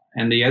possible.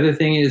 And the other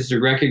thing is to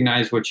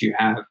recognize what you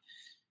have.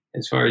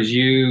 As far as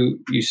you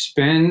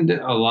spend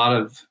a lot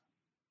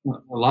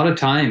of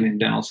time in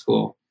dental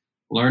school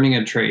learning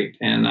a trade.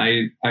 And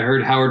I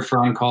heard Howard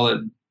Fraun call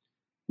it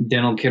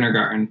dental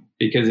kindergarten,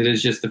 because it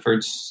is just the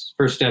first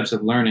steps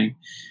of learning.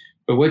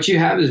 But what you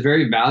have is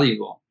very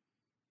valuable.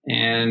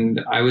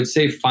 And I would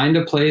say find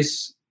a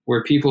place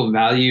where people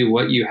value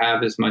what you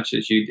have as much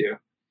as you do.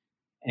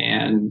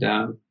 And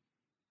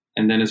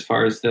then as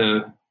far as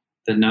the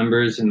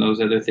numbers and those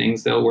other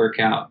things, they'll work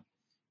out.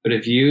 But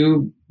if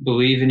you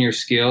believe in your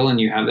skill and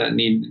you have that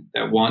need,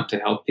 that want to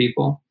help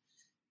people,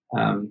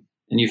 and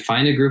you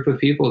find a group of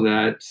people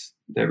that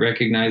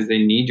recognize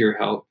they need your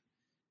help,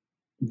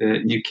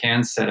 that you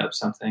can set up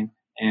something.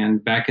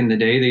 And back in the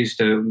day, they used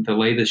to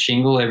lay the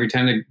shingle every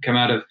time they come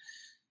out of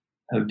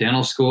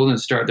dental school and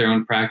start their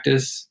own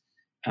practice.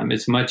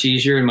 It's much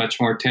easier and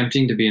much more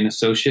tempting to be an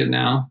associate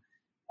now.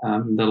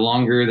 The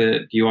longer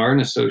that you are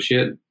an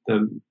associate,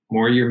 the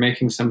more you're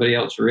making somebody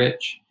else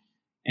rich.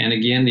 And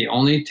again, the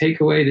only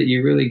takeaway that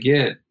you really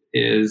get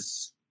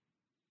is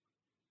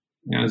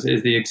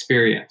the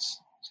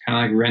experience. It's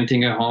kind of like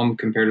renting a home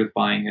compared with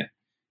buying it.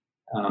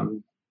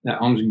 That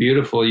home's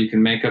beautiful. You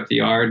can make up the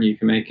yard, you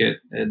can make it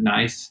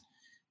nice,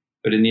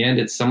 but in the end,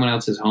 it's someone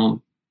else's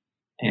home.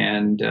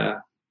 And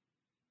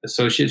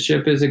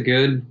associateship is a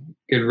good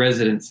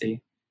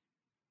residency,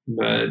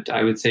 but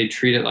I would say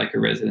treat it like a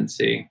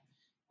residency,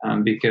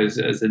 because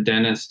as a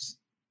dentist,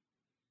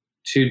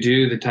 to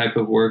do the type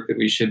of work that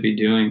we should be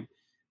doing.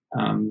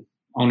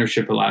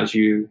 Ownership allows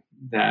you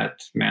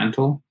that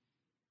mantle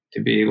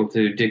to be able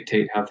to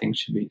dictate how things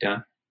should be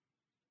done.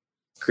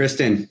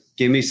 Kristin,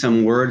 give me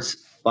some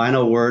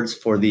final words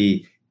for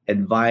the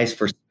advice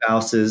for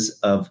spouses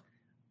of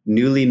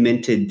newly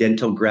minted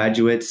dental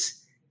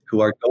graduates who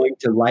are going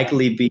to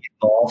likely be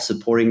involved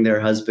supporting their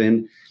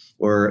husband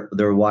or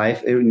their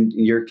wife, in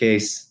your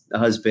case, the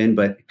husband,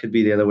 but it could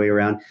be the other way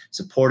around,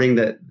 supporting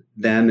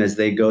them as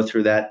they go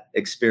through that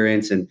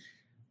experience. And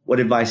what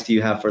advice do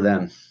you have for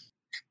them?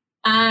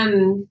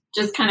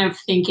 Just kind of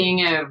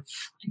thinking of,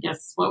 I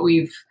guess,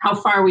 how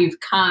far we've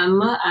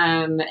come,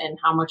 and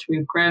how much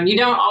we've grown.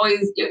 You're not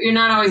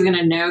always going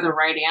to know the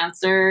right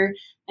answer,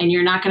 and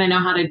you're not going to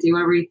know how to do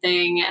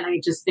everything. And I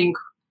just think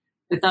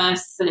with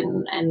us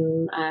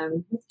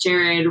and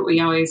Jared, we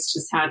always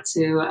just had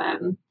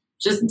to,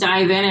 just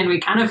dive in, and we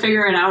kind of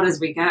figure it out as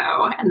we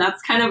go. And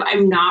that's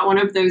I'm not one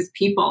of those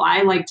people.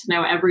 I like to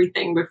know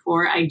everything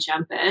before I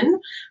jump in.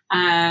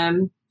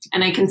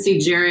 And I can see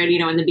Jared,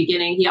 in the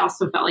beginning, he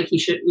also felt like we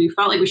should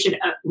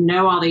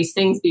know all these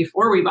things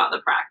before we bought the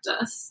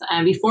practice,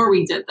 before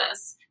we did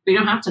this. We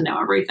don't have to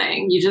know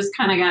everything. You just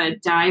kind of got to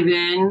dive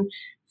in,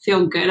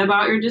 feel good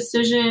about your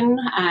decision.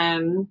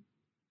 And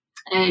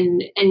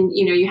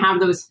you have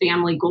those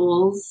family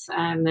goals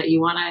that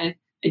you want to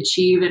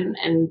achieve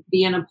and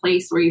be in a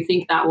place where you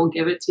think that will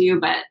give it to you.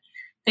 But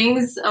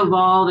things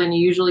evolve and you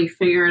usually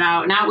figure it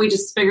out. Now we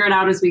just figure it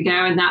out as we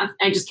go. And that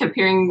I just kept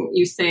hearing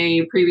you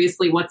say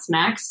previously, what's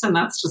next? And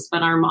that's just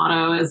been our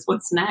motto, is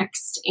what's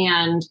next.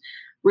 And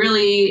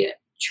really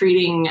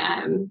treating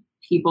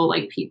people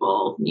like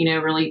people,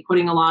 really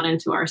putting a lot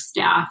into our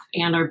staff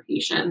and our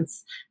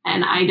patients.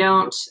 And I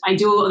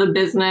do the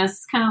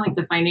business, kind of like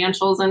the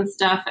financials and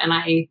stuff. And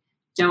I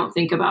don't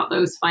think about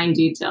those fine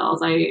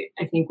details. I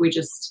think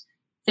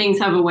things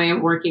have a way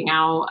of working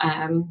out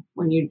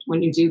when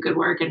you do good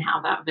work and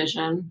have that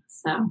vision.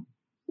 So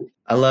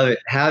I love it.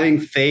 Having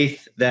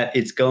faith that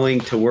it's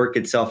going to work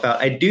itself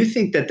out. I do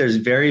think that there's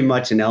very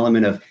much an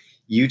element of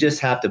you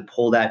just have to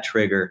pull that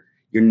trigger.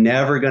 You're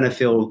never going to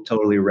feel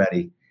totally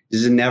ready.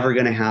 This is never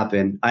going to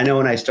happen. I know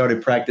when I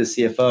started practice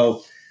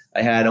CFO,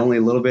 I had only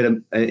a little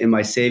bit in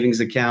my savings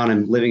account.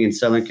 I'm living in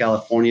Southern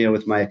California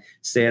with my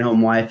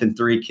stay-at-home wife and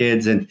 3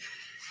 kids. And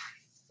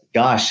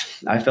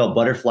gosh, I felt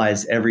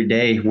butterflies every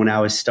day when I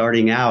was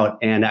starting out.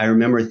 And I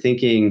remember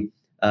thinking,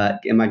 am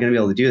I going to be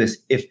able to do this?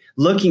 If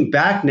looking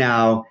back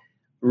now,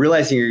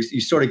 realizing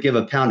you sort of give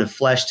a pound of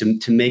flesh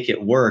to make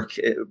it work,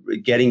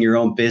 getting your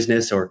own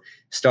business or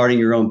starting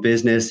your own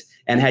business.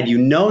 And had you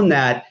known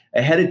that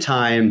ahead of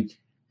time,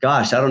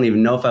 gosh, I don't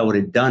even know if I would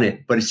have done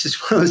it. But it's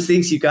just one of those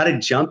things, you got to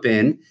jump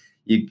in.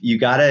 You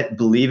got to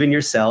believe in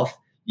yourself.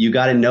 You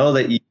got to know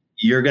that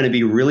you're going to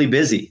be really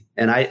busy.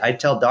 And I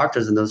tell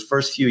doctors in those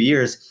first few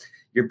years,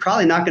 you're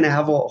probably not going to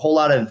have a whole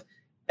lot of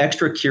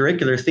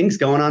extracurricular things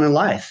going on in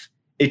life.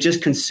 It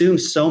just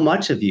consumes so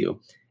much of you.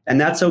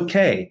 And that's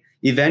okay.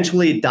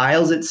 Eventually it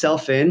dials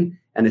itself in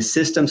and a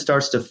system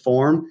starts to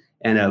form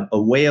and a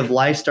way of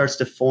life starts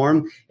to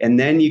form. And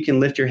then you can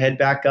lift your head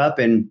back up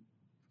and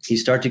you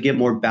start to get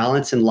more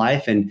balance in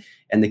life, and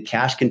the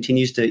cash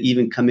continues to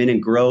even come in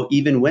and grow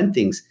even when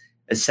things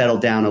settle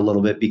down a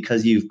little bit,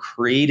 because you've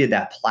created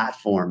that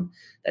platform,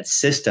 that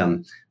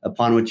system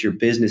upon which your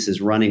business is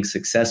running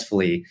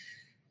successfully.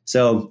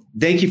 So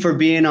thank you for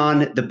being on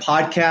the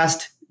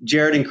podcast,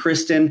 Jared and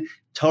Kristin.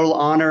 Total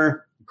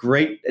honor.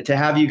 Great to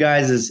have you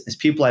guys as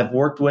people I've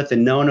worked with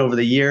and known over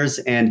the years.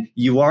 And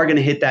you are going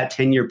to hit that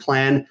 10-year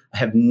plan. I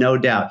have no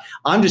doubt.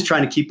 I'm just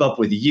trying to keep up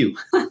with you.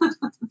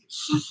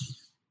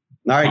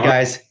 All right,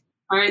 guys.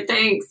 All right.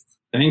 Thanks.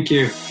 Thank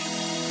you.